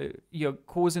or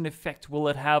cause and effect will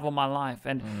it have on my life?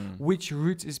 And which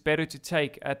route is better to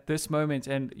take at this moment?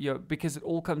 And because it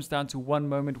all comes down to one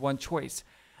moment, one choice.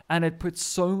 And it puts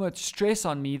so much stress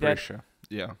on me that Pressure.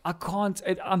 Yeah. I can't.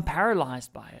 I'm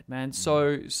paralyzed by it, man.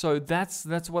 So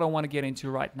that's what I want to get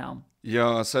into right now.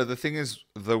 Yeah. So the thing is,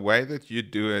 the way that you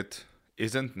do it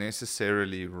isn't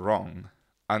necessarily wrong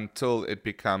until it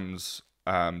becomes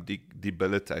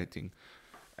debilitating.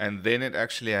 And then it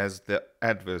actually has the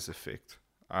adverse effect.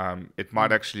 It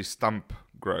might actually stump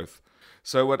growth.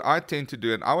 So what I tend to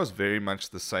do, and I was very much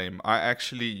the same, I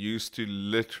actually used to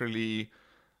literally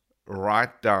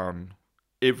write down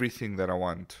everything that I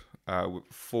want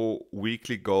for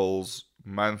weekly goals,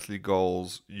 monthly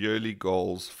goals, yearly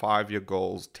goals, 5-year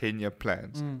goals, 10-year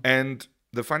plans. And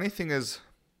the funny thing is,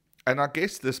 and I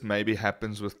guess this maybe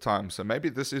happens with time, so maybe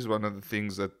this is one of the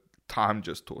things that time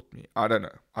just taught me. I don't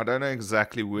know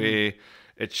exactly where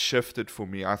it shifted for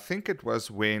me. I think it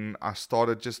was when I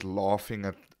started just laughing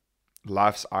at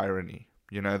life's irony.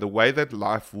 The way that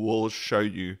life will show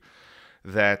you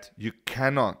that you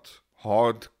cannot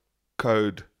hard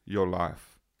code your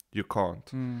life. You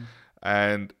can't.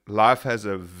 And life has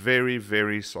a very,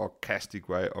 very sarcastic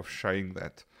way of showing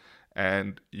that.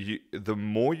 And the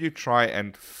more you try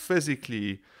and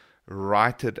physically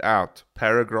write it out,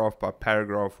 paragraph by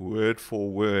paragraph, word for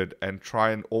word, and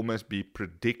try and almost be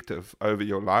predictive over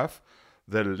your life,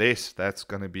 the less that's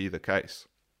going to be the case.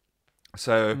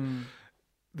 So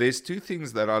there's 2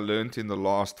 things that I learned in the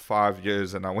last 5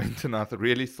 years, and I went and I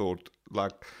really thought,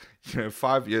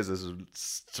 5 years has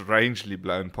strangely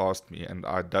blown past me, and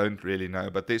I don't really know.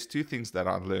 But there's 2 things that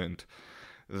I learned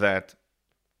that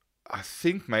I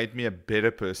think made me a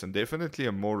better person, definitely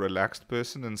a more relaxed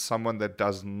person, and someone that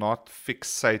does not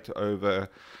fixate over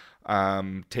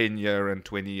 10-year and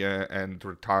 20-year and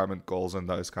retirement goals and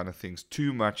those kind of things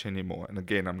too much anymore. And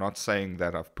again, I'm not saying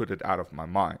that I've put it out of my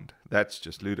mind. That's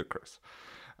just ludicrous.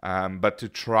 But to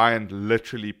try and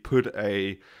literally put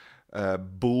a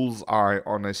bullseye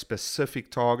on a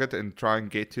specific target and try and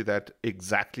get to that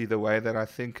exactly the way that I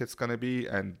think it's going to be,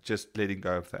 and just letting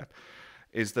go of that,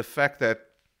 is the fact that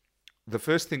the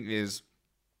first thing is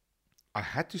I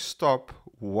had to stop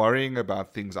worrying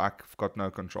about things I've got no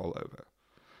control over.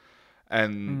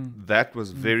 And that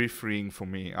was very freeing for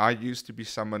me. I used to be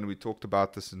someone, we talked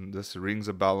about this, and this rings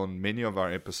a bell on many of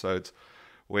our episodes,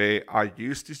 where I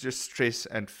used to just stress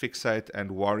and fixate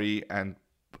and worry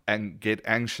and get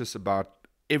anxious about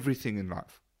everything in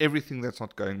life, everything that's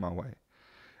not going my way.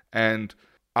 And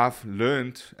I've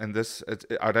learned, and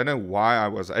I don't know why I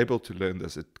was able to learn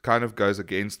this. It kind of goes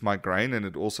against my grain, and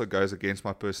it also goes against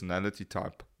my personality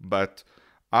type. But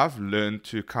I've learned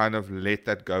to kind of let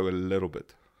that go a little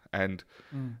bit, and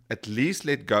at least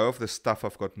let go of the stuff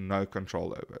I've got no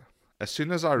control over. As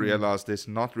soon as I realize there's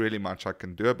not really much I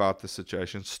can do about the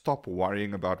situation, stop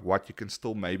worrying about what you can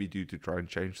still maybe do to try and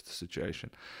change the situation.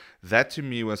 That to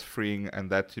me was freeing, and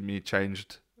that to me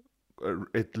changed.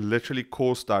 It literally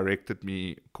course redirected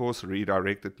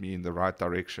me in the right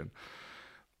direction.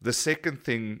 The second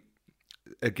thing,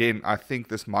 again, I think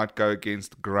this might go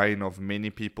against the grain of many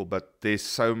people, but there's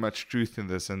so much truth in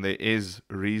this, and there is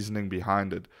reasoning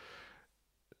behind it.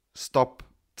 Stop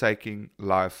taking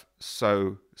life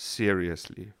so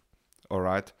seriously. All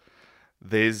right?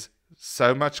 There's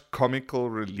so much comical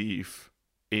relief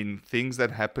in things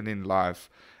that happen in life.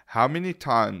 How many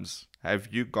times have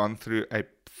you gone through a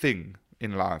thing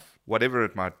in life, whatever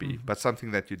it might be, but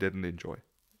something that you didn't enjoy,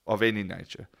 of any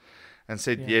nature, and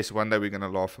said, yes, one day we're going to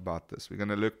laugh about this. We're going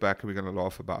to look back and we're going to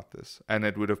laugh about this. And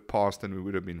it would have passed and we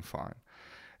would have been fine.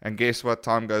 And guess what?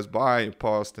 Time goes by, you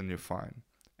passed and you're fine.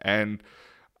 And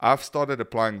I've started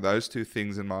applying those two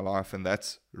things in my life, and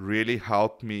that's really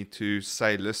helped me to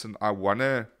say, listen, I want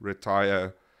to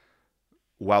retire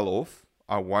well off.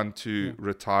 I want to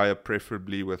retire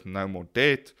preferably with no more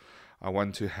debt. I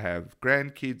want to have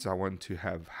grandkids. I want to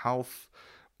have health.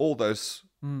 All those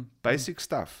basic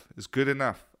stuff is good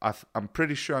enough. I'm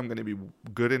pretty sure I'm going to be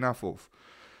good enough off.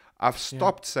 I've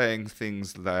stopped saying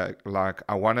things like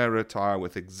I want to retire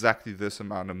with exactly this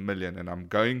amount of million, and I'm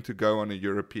going to go on a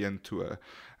European tour,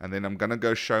 and then I'm going to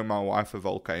go show my wife a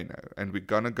volcano, and we're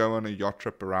going to go on a yacht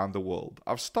trip around the world.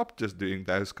 I've stopped just doing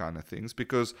those kind of things,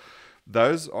 because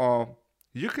those are,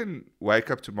 you can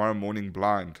wake up tomorrow morning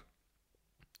blind,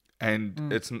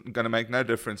 and it's going to make no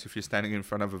difference if you're standing in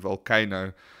front of a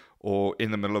volcano or in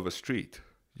the middle of a street.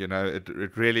 You know,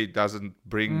 it really doesn't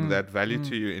bring that value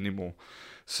to you anymore.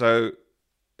 So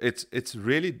it's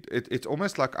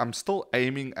almost like I'm still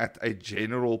aiming at a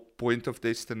general point of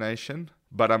destination,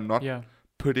 but I'm not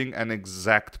putting an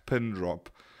exact pin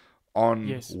drop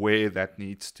on where that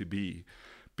needs to be.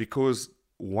 Because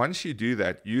once you do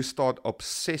that, you start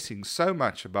obsessing so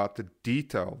much about the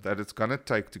detail that it's going to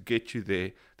take to get you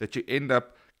there that you end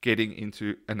up getting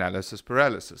into analysis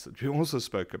paralysis that we also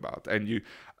spoke about, and you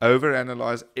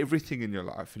overanalyze everything in your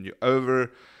life, and you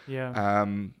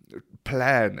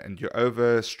plan, and you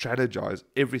over strategize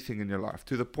everything in your life,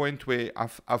 to the point where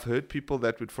I've heard people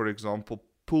that would, for example,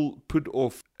 put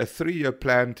off a 3-year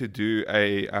plan to do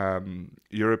a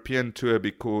European tour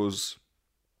because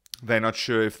they're not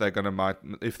sure if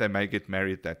they may get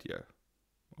married that year.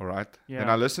 All right, and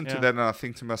I listen to that and I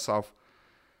think to myself,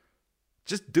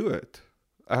 just do it.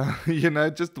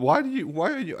 Just why are you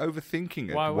overthinking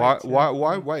it?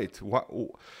 Why wait?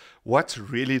 What's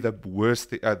really the worst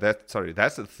thing? That's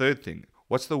the third thing.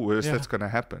 What's the worst that's going to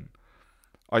happen?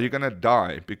 Are you going to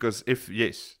die? Because if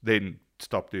yes, then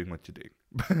stop doing what you're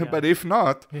doing. But if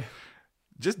not,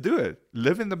 just do it.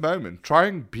 Live in the moment. Try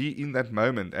and be in that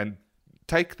moment and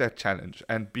take that challenge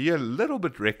and be a little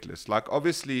bit reckless. Like,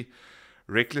 obviously,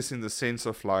 reckless in the sense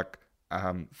of like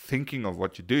thinking of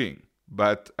what you're doing.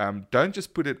 But don't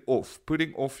just put it off.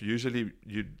 Putting off, usually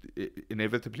you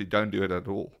inevitably don't do it at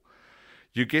all.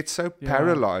 You get so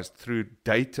paralyzed through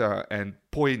data and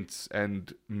points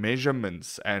and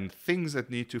measurements and things that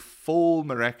need to fall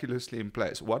miraculously in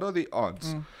place. What are the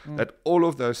odds that all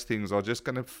of those things are just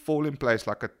going to fall in place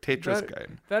like a Tetris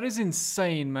game? That is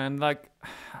insane, man. Like,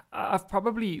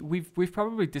 we've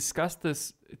probably discussed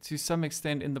this to some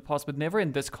extent in the past, but never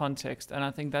in this context. And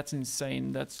I think that's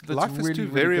insane. That's life really, is too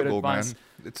really variable, good advice.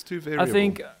 man. It's too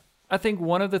variable. I think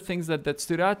one of the things that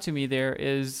stood out to me there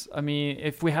is, I mean,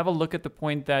 if we have a look at the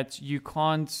point that you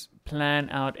can't plan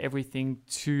out everything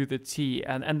to the T,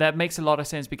 and that makes a lot of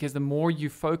sense, because the more you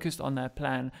focused on that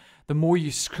plan, the more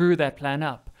you screw that plan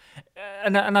up.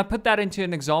 And I put that into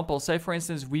an example. Say, for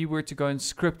instance, we were to go and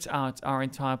script out our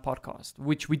entire podcast,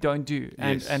 which we don't do.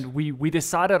 And we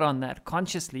decided on that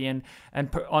consciously and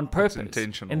on purpose. It's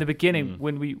intentional. In the beginning,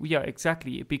 when we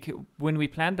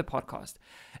planned the podcast,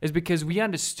 is because we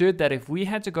understood that if we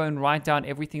had to go and write down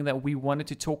everything that we wanted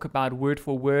to talk about word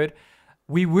for word,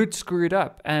 we would screw it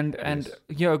up. And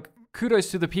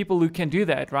kudos to the people who can do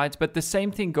that, right? But the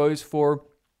same thing goes for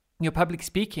your public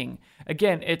speaking.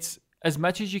 Again, it's as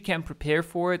much as you can prepare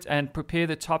for it and prepare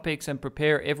the topics and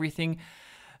prepare everything.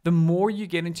 the more you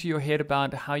get into your head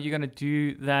about how you're going to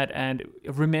do that and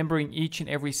remembering each and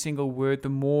every single word, the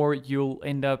more you'll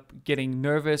end up getting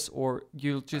nervous, or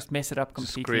you'll just mess it up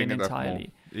completely and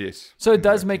entirely. Yes. So it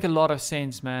does make a lot of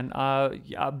sense, man. I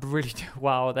really do.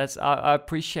 Wow, I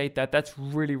appreciate that. That's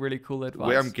really, really cool advice.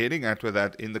 Where I'm getting at with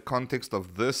that in the context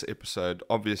of this episode,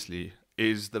 obviously,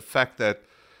 is the fact that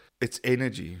it's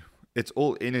energy. It's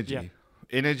all energy. Yeah.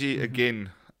 Energy,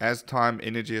 again, as time,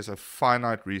 energy is a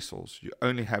finite resource. You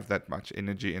only have that much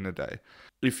energy in a day.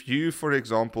 If you, for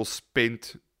example,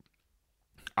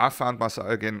 I found myself,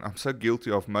 again, I'm so guilty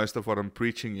of most of what I'm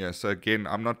preaching here. So again,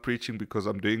 I'm not preaching because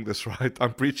I'm doing this right.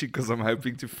 I'm preaching because I'm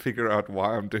hoping to figure out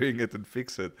why I'm doing it and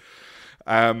fix it.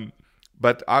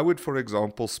 But I would, for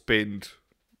example,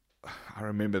 I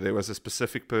remember there was a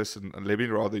specific person, and let me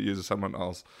rather use someone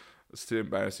else. It's too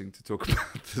embarrassing to talk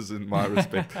about this in my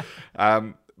respect.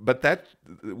 But that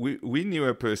we knew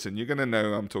a person, you're going to know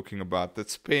who I'm talking about, that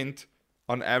spent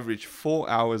on average 4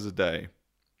 hours a day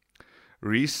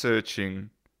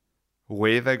researching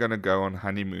where they're going to go on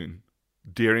honeymoon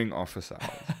during office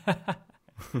hours.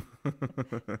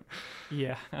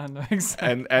 Yeah, I know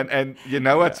exactly. And you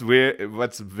know what's weird,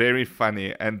 what's very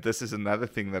funny, and this is another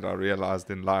thing that I realized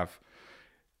in life.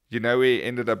 You know where he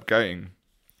ended up going?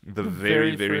 The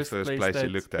very first place he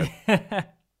looked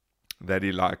at that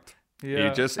he liked. Yeah.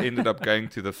 He just ended up going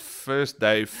to the first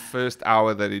day, first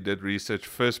hour that he did research,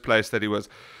 first place that he was.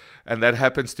 And that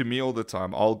happens to me all the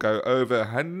time. I'll go over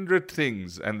 100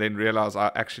 things and then realize I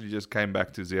actually just came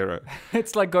back to zero.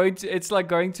 It's like going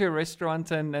to a restaurant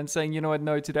and saying, you know what,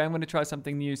 no, today I'm going to try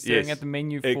something new, staring at the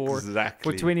menu for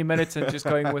 20 minutes and just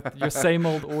going with your same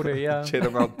old order. Yeah.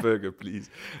 Cheddar melt burger, please.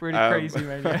 Pretty crazy,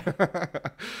 man. Yeah.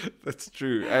 That's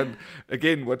true. And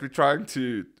again, what I'm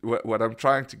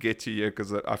trying to get to here,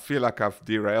 because I feel like I've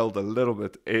derailed a little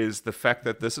bit, is the fact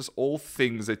that this is all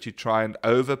things that you try and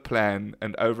over plan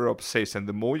and over obsess, and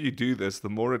the more you do this, the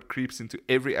more it creeps into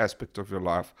every aspect of your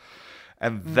life,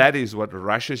 and that is what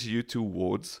rushes you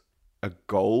towards a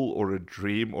goal or a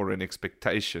dream or an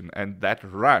expectation, and that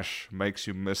rush makes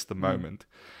you miss the moment.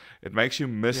 It makes you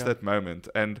miss that moment.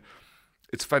 And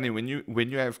it's funny when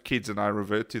you have kids, and I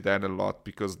revert to that a lot,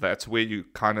 because that's where you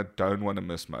kind of don't want to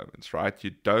miss moments, right?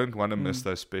 You don't want to miss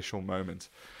those special moments.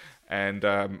 And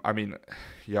I mean,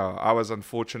 yeah, I was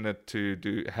unfortunate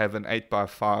to have an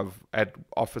 8x5 at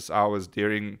office hours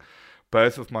during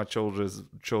both of my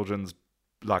children's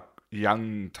like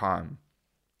young time.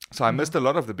 So I missed a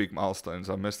lot of the big milestones.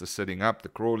 I missed the sitting up, the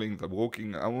crawling, the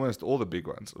walking, almost all the big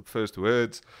ones, the first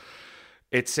words,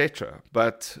 etc.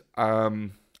 But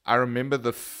I remember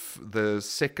the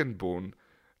second born.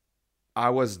 I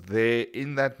was there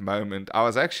in that moment. I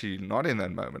was actually not in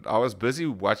that moment. I was busy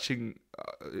watching.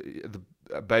 The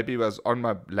baby was on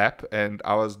my lap, and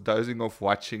I was dozing off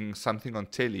watching something on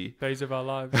telly. Days of Our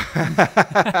Lives.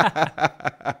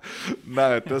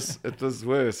 No, it was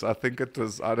worse. I think it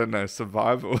was, I don't know,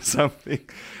 Survivor or something.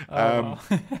 Wow.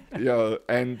 Yeah,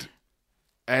 and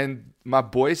my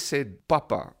boy said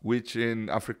Papa, which in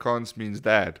Afrikaans means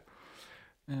dad.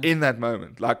 In that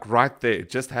moment, like right there, it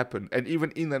just happened. And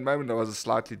even in that moment, I was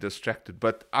slightly distracted.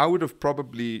 But I would have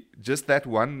probably just that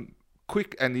one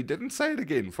quick, and he didn't say it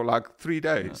again for like 3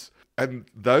 days. Yeah. And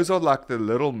those are like the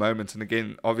little moments. And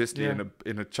again, obviously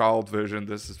in a child version,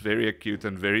 this is very acute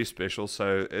and very special.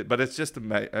 So, but it's just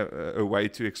a way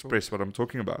to express what I'm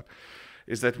talking about.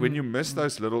 Is that when you miss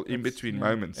those little in-between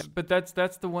moments. But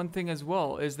that's the one thing as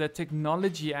well, is that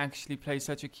technology actually plays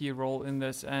such a key role in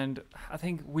this. And I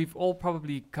think we've all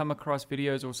probably come across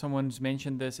videos, or someone's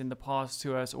mentioned this in the past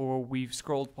to us, or we've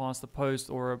scrolled past a post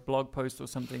or a blog post or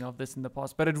something of this in the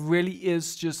past. But it really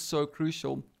is just so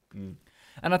crucial.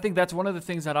 And I think that's one of the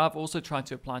things that I've also tried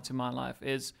to apply to my life,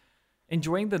 is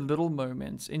enjoying the little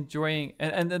moments, enjoying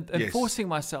and forcing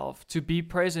myself to be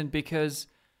present, because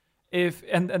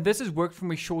and this has worked for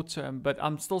me short term, but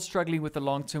I'm still struggling with the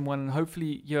long term one, and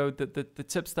hopefully, the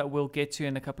tips that we'll get to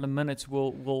in a couple of minutes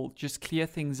will just clear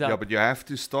things up. Yeah, but you have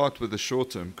to start with the short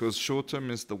term, because short term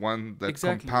is the one that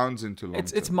compounds into long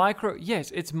term. It's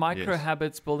micro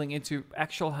habits building into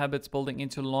actual habits, building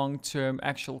into long term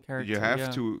actual character. You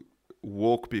have to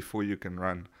walk before you can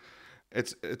run.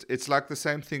 It's like the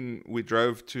same thing. We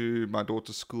drove to my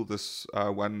daughter's school this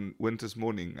one winter's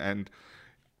morning, and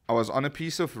I was on a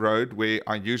piece of road where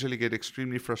I usually get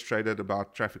extremely frustrated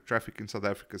about traffic. Traffic in South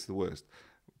Africa is the worst.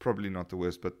 Probably not the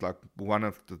worst, but like one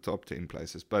of the top 10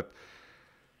 places. But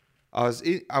I was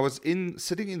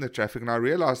sitting in the traffic, and I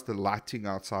realized the lighting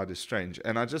outside is strange.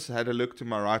 And I just had a look to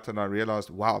my right, and I realized,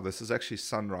 wow, this is actually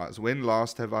sunrise. When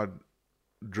last have I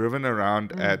driven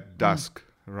around at dusk,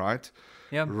 right?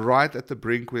 Yeah. Right at the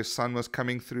brink where sun was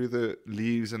coming through the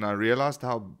leaves, and I realized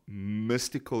how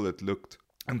mystical it looked.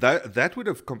 And that would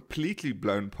have completely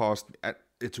blown past me.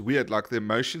 It's weird, like the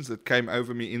emotions that came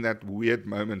over me in that weird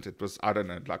moment. It was, I don't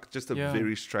know, like just a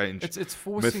very strange, it's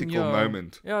forcing mythical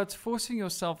moment. Yeah, it's forcing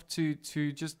yourself to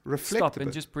just Reflect stop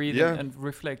and just breathe and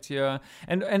reflect. Yeah,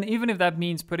 and even if that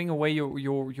means putting away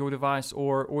your device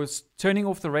or turning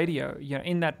off the radio,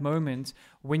 in that moment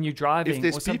when you're driving. If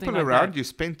there's or something people like around that. you,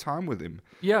 spend time with them.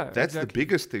 Yeah, that's exactly. the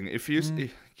biggest thing. If you,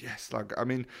 yes, like I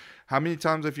mean, how many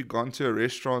times have you gone to a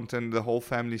restaurant and the whole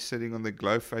family's sitting on their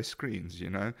glow face screens? Yeah.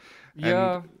 And,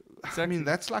 Exactly. I mean,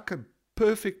 that's like a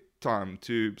perfect time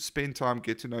to spend time,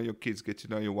 get to know your kids, get to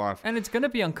know your wife. And it's going to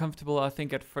be uncomfortable, I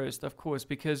think, at first, of course,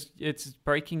 because it's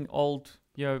breaking old,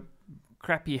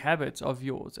 crappy habits of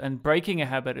yours. And breaking a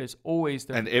habit is always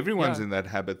the... And everyone's in that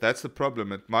habit. That's the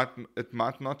problem. It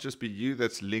might not just be you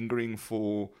that's lingering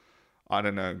for, I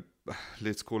don't know,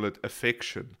 let's call it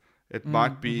affection. It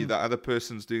might be the other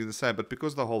person's doing the same, but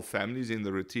because the whole family's in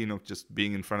the routine of just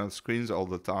being in front of screens all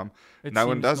the time, no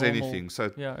one does anything. So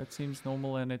yeah, it seems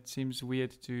normal, and it seems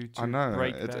weird to I know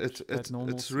break that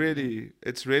normalcy.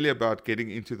 It's really about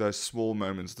getting into those small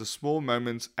moments. The small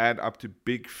moments add up to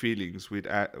big feelings, which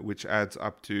adds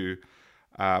up to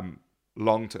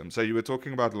long term. So you were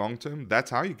talking about long term.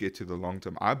 That's how you get to the long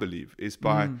term, I believe, is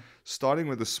by starting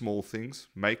with the small things,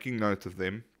 making note of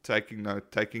them,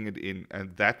 taking it in,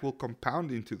 and that will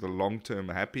compound into the long-term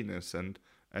happiness and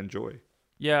joy.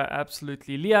 Yeah,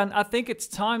 absolutely. Leon, I think it's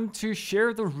time to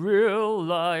share the real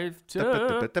life tip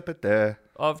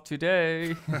of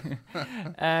today.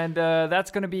 And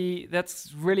that's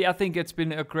really, I think it's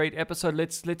been a great episode.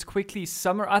 Let's quickly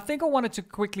summarize. I think I wanted to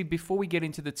quickly, before we get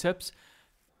into the tips,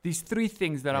 these 3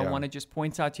 things that I want to just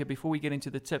point out here before we get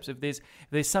into the tips. If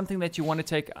there's something that you want to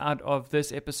take out of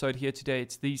this episode here today,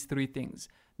 it's these 3 things.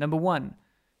 Number 1,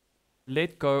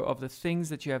 let go of the things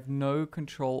that you have no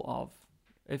control of.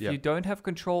 If you don't have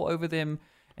control over them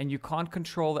and you can't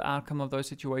control the outcome of those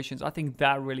situations, I think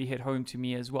that really hit home to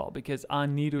me as well, because I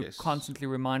need to constantly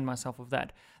remind myself of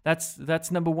that.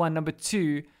 That's number 1. Number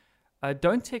 2,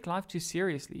 don't take life too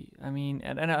seriously. I mean,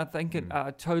 and I think I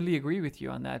totally agree with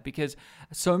you on that, because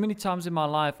so many times in my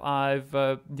life I've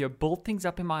built things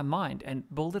up in my mind and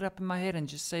build it up in my head and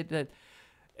just say that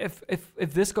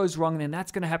if this goes wrong, then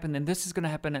that's going to happen, then this is going to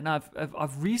happen. And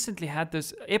I've recently had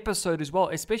this episode as well,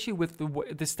 especially with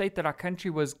the state that our country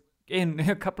was in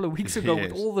a couple of weeks ago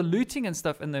with all the looting and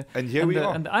stuff and the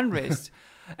unrest.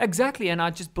 Exactly. And I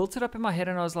just built it up in my head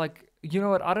and I was like, you know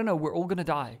what? I don't know. We're all going to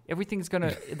die. Everything's going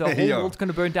to, the whole world's going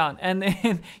to burn down. And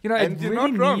then, and you're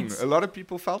not wrong. A lot of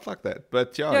people felt like that,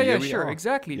 but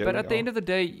exactly. But at the end of the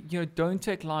day, don't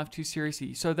take life too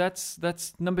seriously. So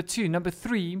that's number 2. Number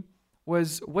 3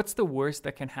 was, what's the worst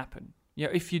that can happen?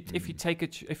 If you take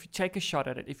a shot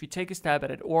at it, if you take a stab at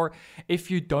it, or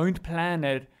if you don't plan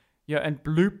it, and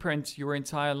blueprint your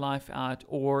entire life out,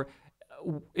 or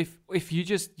if you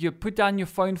just put down your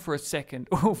phone for a second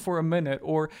or for a minute,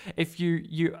 or if you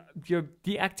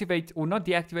deactivate, or not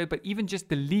deactivate, but even just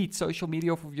delete social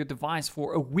media off of your device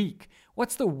for a week,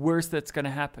 what's the worst that's going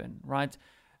to happen, right?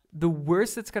 The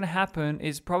worst that's going to happen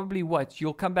is probably what?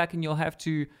 You'll come back and you'll have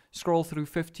to scroll through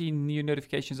 15 new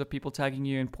notifications of people tagging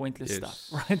you in pointless stuff,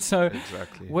 right? So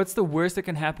what's the worst that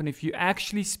can happen if you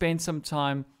actually spend some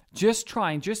time just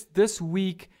this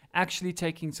week, actually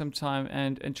taking some time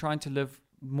and trying to live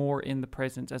more in the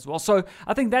present as well. So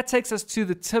I think that takes us to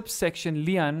the tips section,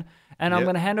 Leon, and I'm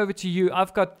going to hand over to you.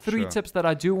 I've got 3 tips that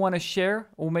I do want to share,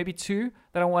 or maybe 2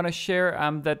 that I want to share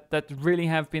that really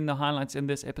have been the highlights in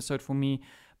this episode for me.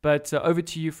 But over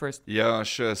to you first. Yeah,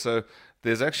 sure. So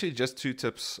there's actually just 2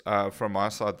 tips from my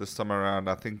side this time around.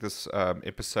 I think this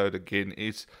episode, again,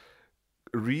 is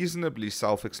reasonably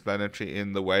self-explanatory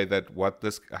in the way that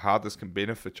how this can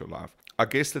benefit your life. I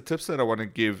guess the tips that I want to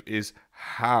give is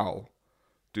how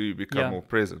do you become more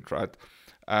present, right?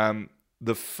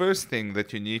 The first thing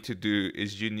that you need to do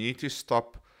is you need to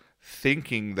stop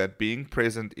thinking that being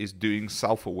present is doing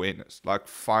self-awareness, like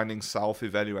finding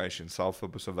self-evaluation,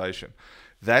 self-observation.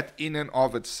 That in and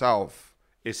of itself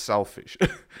is selfish.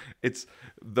 It's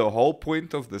the whole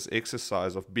point of this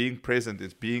exercise of being present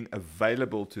is being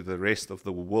available to the rest of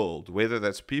the world, whether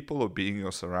that's people or being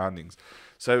your surroundings.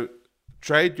 So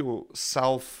trade your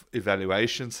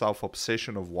self-evaluation,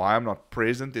 self-obsession of why I'm not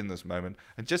present in this moment,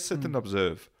 and just sit and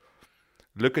observe.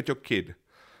 Look at your kid.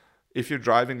 If you're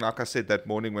driving, like I said that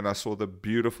morning when I saw the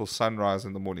beautiful sunrise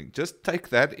in the morning, just take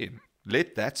that in.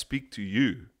 Let that speak to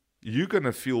you. You're going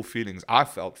to feel feelings. I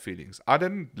felt feelings. I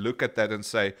didn't look at that and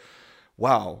say,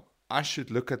 wow, I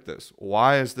should look at this.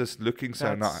 Why is this looking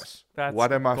so nice?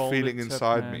 What am I feeling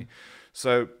inside me?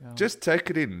 So just take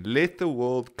it in. Let the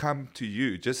world come to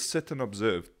you. Just sit and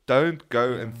observe. Don't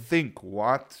go and think,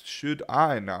 what should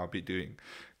I now be doing?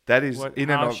 That is in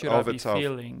and of itself.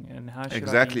 Feeling and how should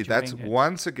exactly. I be That's it?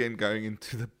 Once again going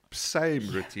into the same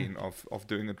routine of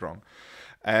doing it wrong.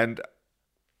 And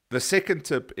the second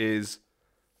tip is,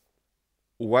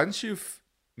 once you've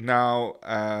now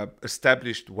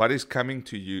established what is coming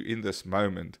to you in this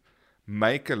moment,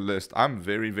 make a list. I'm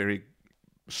very, very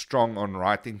strong on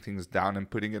writing things down and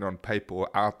putting it on paper or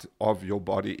out of your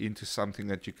body into something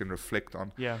that you can reflect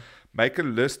on. Yeah. Make a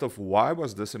list of, why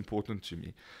was this important to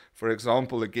me? For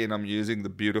example, again, I'm using the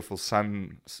beautiful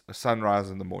sunrise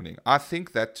in the morning. I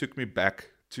think that took me back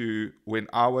to when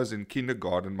I was in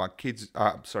kindergarten. My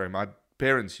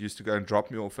parents used to go and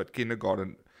drop me off at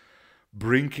kindergarten,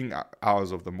 brinking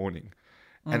hours of the morning.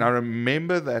 And I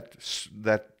remember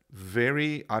that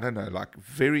very, I don't know, like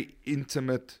very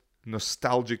intimate,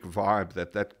 nostalgic vibe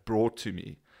that brought to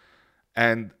me.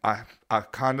 And I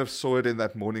kind of saw it in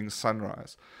that morning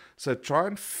sunrise. So try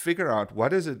and figure out,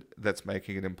 what is it that's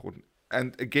making it important.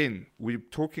 And again, we're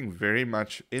talking very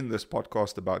much in this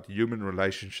podcast about human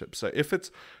relationships. So if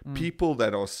it's people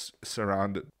that are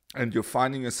surrounded and you're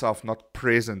finding yourself not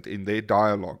present in their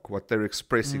dialogue, what they're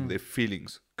expressing, their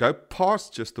feelings, go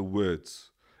past just the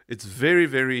words. It's very,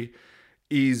 very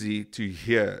easy to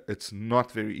hear. It's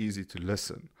not very easy to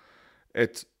listen.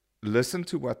 Listen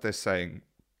to what they're saying.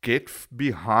 Get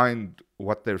behind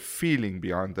what they're feeling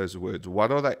behind those words.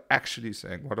 What are they actually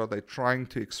saying? What are they trying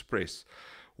to express?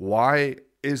 Why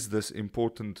is this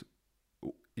important?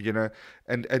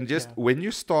 And just when you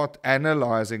start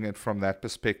analyzing it from that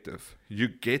perspective, you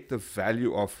get the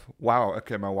value of, wow,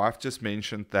 okay, my wife just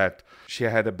mentioned that she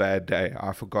had a bad day.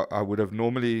 I forgot. I would have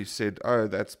normally said, oh,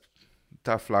 that's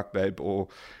tough luck, babe, or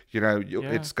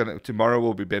it's tomorrow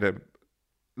will be better.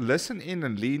 Listen in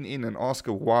and lean in and ask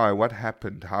her why, what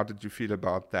happened, how did you feel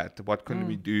about that, what can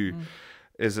we do?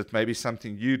 Is it maybe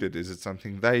something you did, is it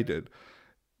something they did?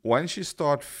 Once you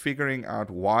start figuring out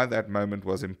why that moment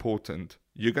was important,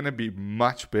 you're going to be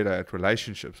much better at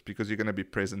relationships, because you're going to be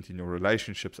present in your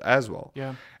relationships as well.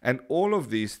 And all of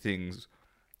these things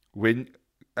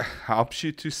helps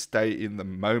you to stay in the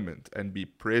moment and be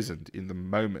present in the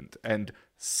moment and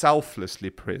selflessly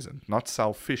present, not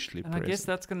selfishly present. I guess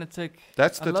that's going to take...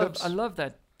 That's the tips. I love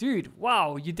that. Dude,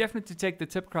 wow, you definitely take the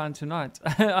tip crown tonight.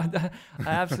 I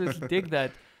absolutely dig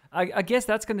that. I guess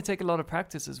that's going to take a lot of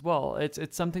practice as well.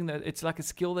 It's something that, it's like a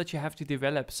skill that you have to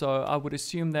develop. So I would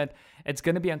assume that it's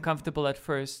going to be uncomfortable at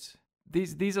first.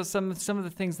 These are some of the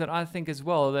things that I think as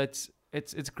well, that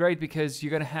it's great, because you're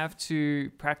going to have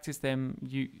to practice them.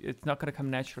 It's not going to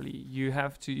come naturally. You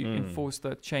have to enforce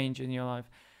the change in your life.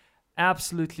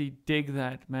 Absolutely dig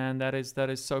that, man. That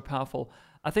is so powerful.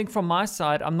 I think from my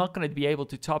side, I'm not going to be able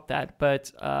to top that,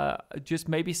 but just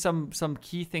maybe some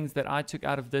key things that I took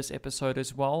out of this episode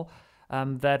as well,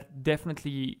 that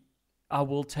definitely I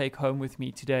will take home with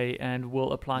me today and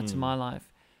will apply to my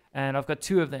life. And I've got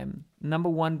two of them. Number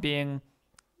one being,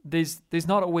 there's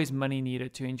not always money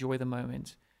needed to enjoy the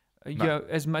moment.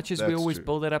 As much as we always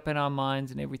build it up in our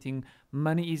minds and everything,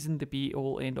 money isn't the be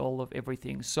all end all of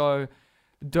everything. So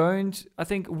I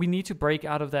think we need to break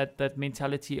out of that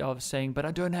mentality of saying, but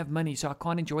I don't have money, so I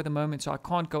can't enjoy the moment, so I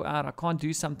can't go out, I can't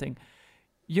do something.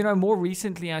 More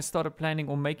recently I started planning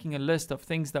or making a list of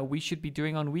things that we should be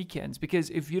doing on weekends, because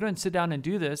if you don't sit down and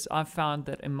do this, I've found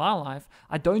that in my life,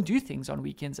 I don't do things on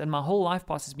weekends and my whole life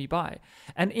passes me by.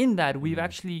 And in that, we've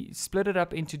actually split it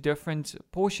up into different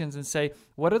portions and say,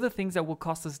 what are the things that will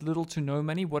cost us little to no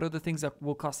money? What are the things that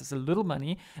will cost us a little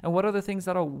money? And what are the things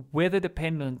that are weather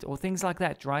dependent or things like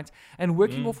that, right? And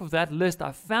working off of that list,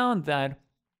 I found that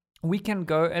we can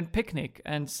go and picnic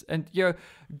and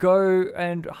go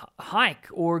and hike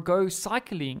or go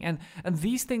cycling, and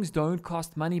these things don't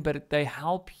cost money, but they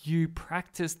help you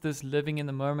practice this living in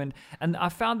the moment. And I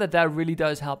found that really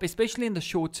does help, especially in the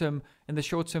short term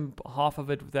half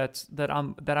of it that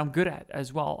I'm good at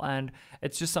as well. And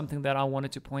it's just something that I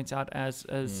wanted to point out as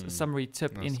a summary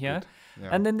tip in here. Yeah.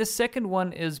 And then the second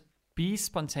one is, be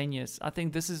spontaneous. I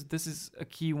think this is a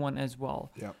key one as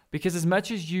well. Yeah. Because as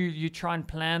much as you try and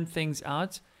plan things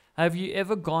out, have you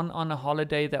ever gone on a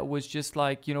holiday that was just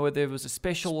like, where there was a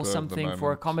special or something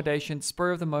for accommodation,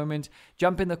 spur of the moment,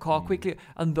 jump in the car quickly,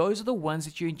 and those are the ones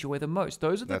that you enjoy the most.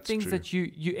 Those are the things that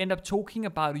you end up talking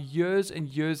about years and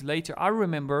years later. I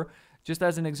remember, just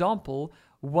as an example,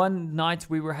 one night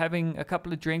we were having a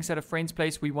couple of drinks at a friend's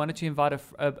place. We wanted to invite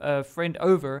a friend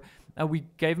over, and we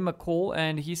gave him a call,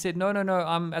 and he said, no,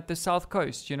 I'm at the South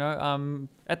Coast,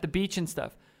 at the beach and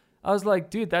stuff. I was like,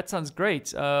 dude, that sounds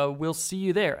great. We'll see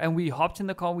you there. And we hopped in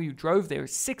the car. We drove there.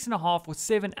 6.5 or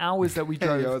 7 hours that we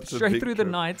drove straight through the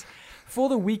night for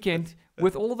the weekend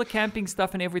with all the camping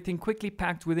stuff and everything quickly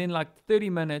packed within like 30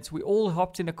 minutes. We all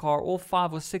hopped in a car, all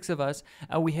 5 or 6 of us,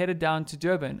 and we headed down to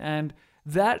Durban. And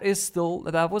that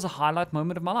was a highlight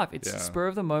moment of my life. It's the spur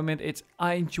of the moment.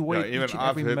 I enjoyed each and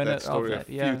every minute that story of that.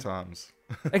 a few times.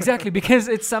 Exactly, because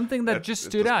it's something that just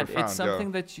stood out. Profound, it's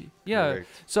something that Correct.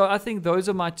 So I think those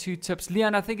are my 2 tips.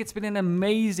 Leon, I think it's been an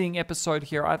amazing episode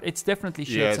here. It's definitely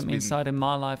shared some insight in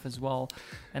my life as well,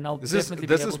 and I'll definitely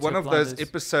be able to apply this. This is one of those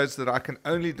episodes that I can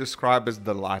only describe as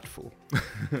delightful.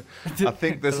 I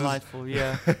think this delightful,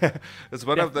 it's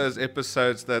one of those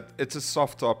episodes that it's a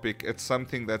soft topic. It's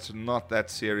something that's not that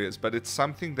serious, but it's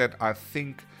something that I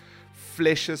think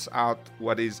fleshes out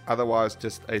what is otherwise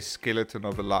just a skeleton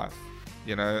of a life.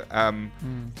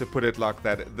 To put it like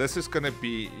that. This is going to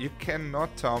be, you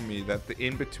cannot tell me that the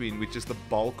in-between, which is the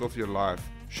bulk of your life,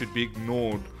 should be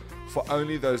ignored for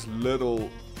only those little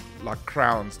like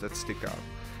crowns that stick out.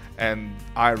 And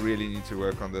I really need to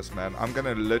work on this, man. I'm going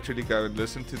to literally go and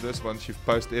listen to this once you've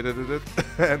post-edited it.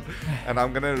 and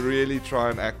I'm going to really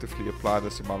try and actively apply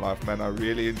this in my life, man. I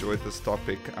really enjoyed this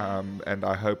topic, and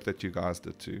I hope that you guys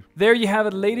did too. There you have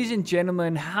it, ladies and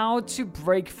gentlemen, how to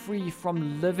break free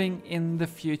from living in the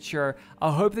future.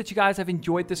 I hope that you guys have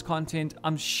enjoyed this content.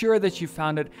 I'm sure that you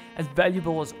found it as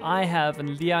valuable as I have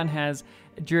and Leon has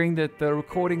during the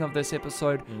recording of this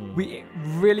episode. We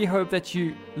really hope that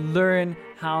you learn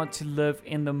how to live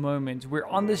in the moment. We're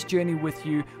on this journey with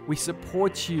you. We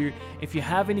support you. If you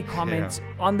have any comments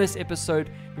on this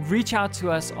episode, reach out to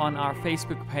us on our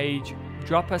Facebook page.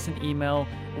 Drop us an email.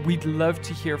 We'd love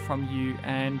to hear from you.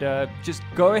 And just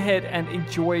go ahead and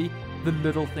enjoy the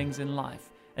little things in life.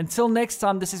 Until next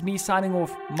time, this is me signing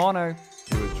off. Mono.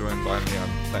 You were joined by Leon.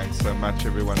 Thanks so much,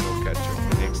 everyone. We'll catch you on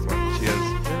the next one. Cheers.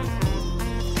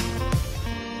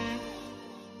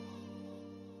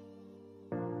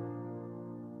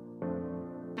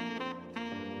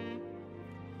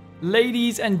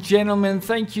 Ladies and gentlemen,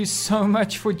 thank you so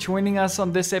much for joining us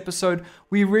on this episode.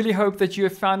 We really hope that you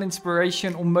have found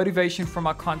inspiration or motivation from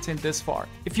our content this far.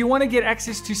 If you want to get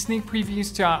access to sneak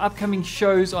previews to our upcoming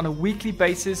shows on a weekly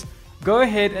basis, go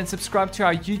ahead and subscribe to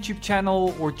our YouTube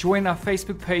channel or join our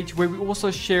Facebook page, where we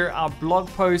also share our blog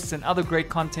posts and other great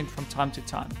content from time to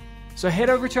time. So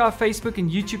head over to our Facebook and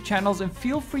YouTube channels and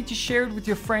feel free to share it with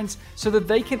your friends so that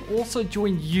they can also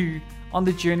join you on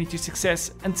the journey to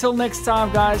success. Until next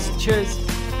time, guys, cheers.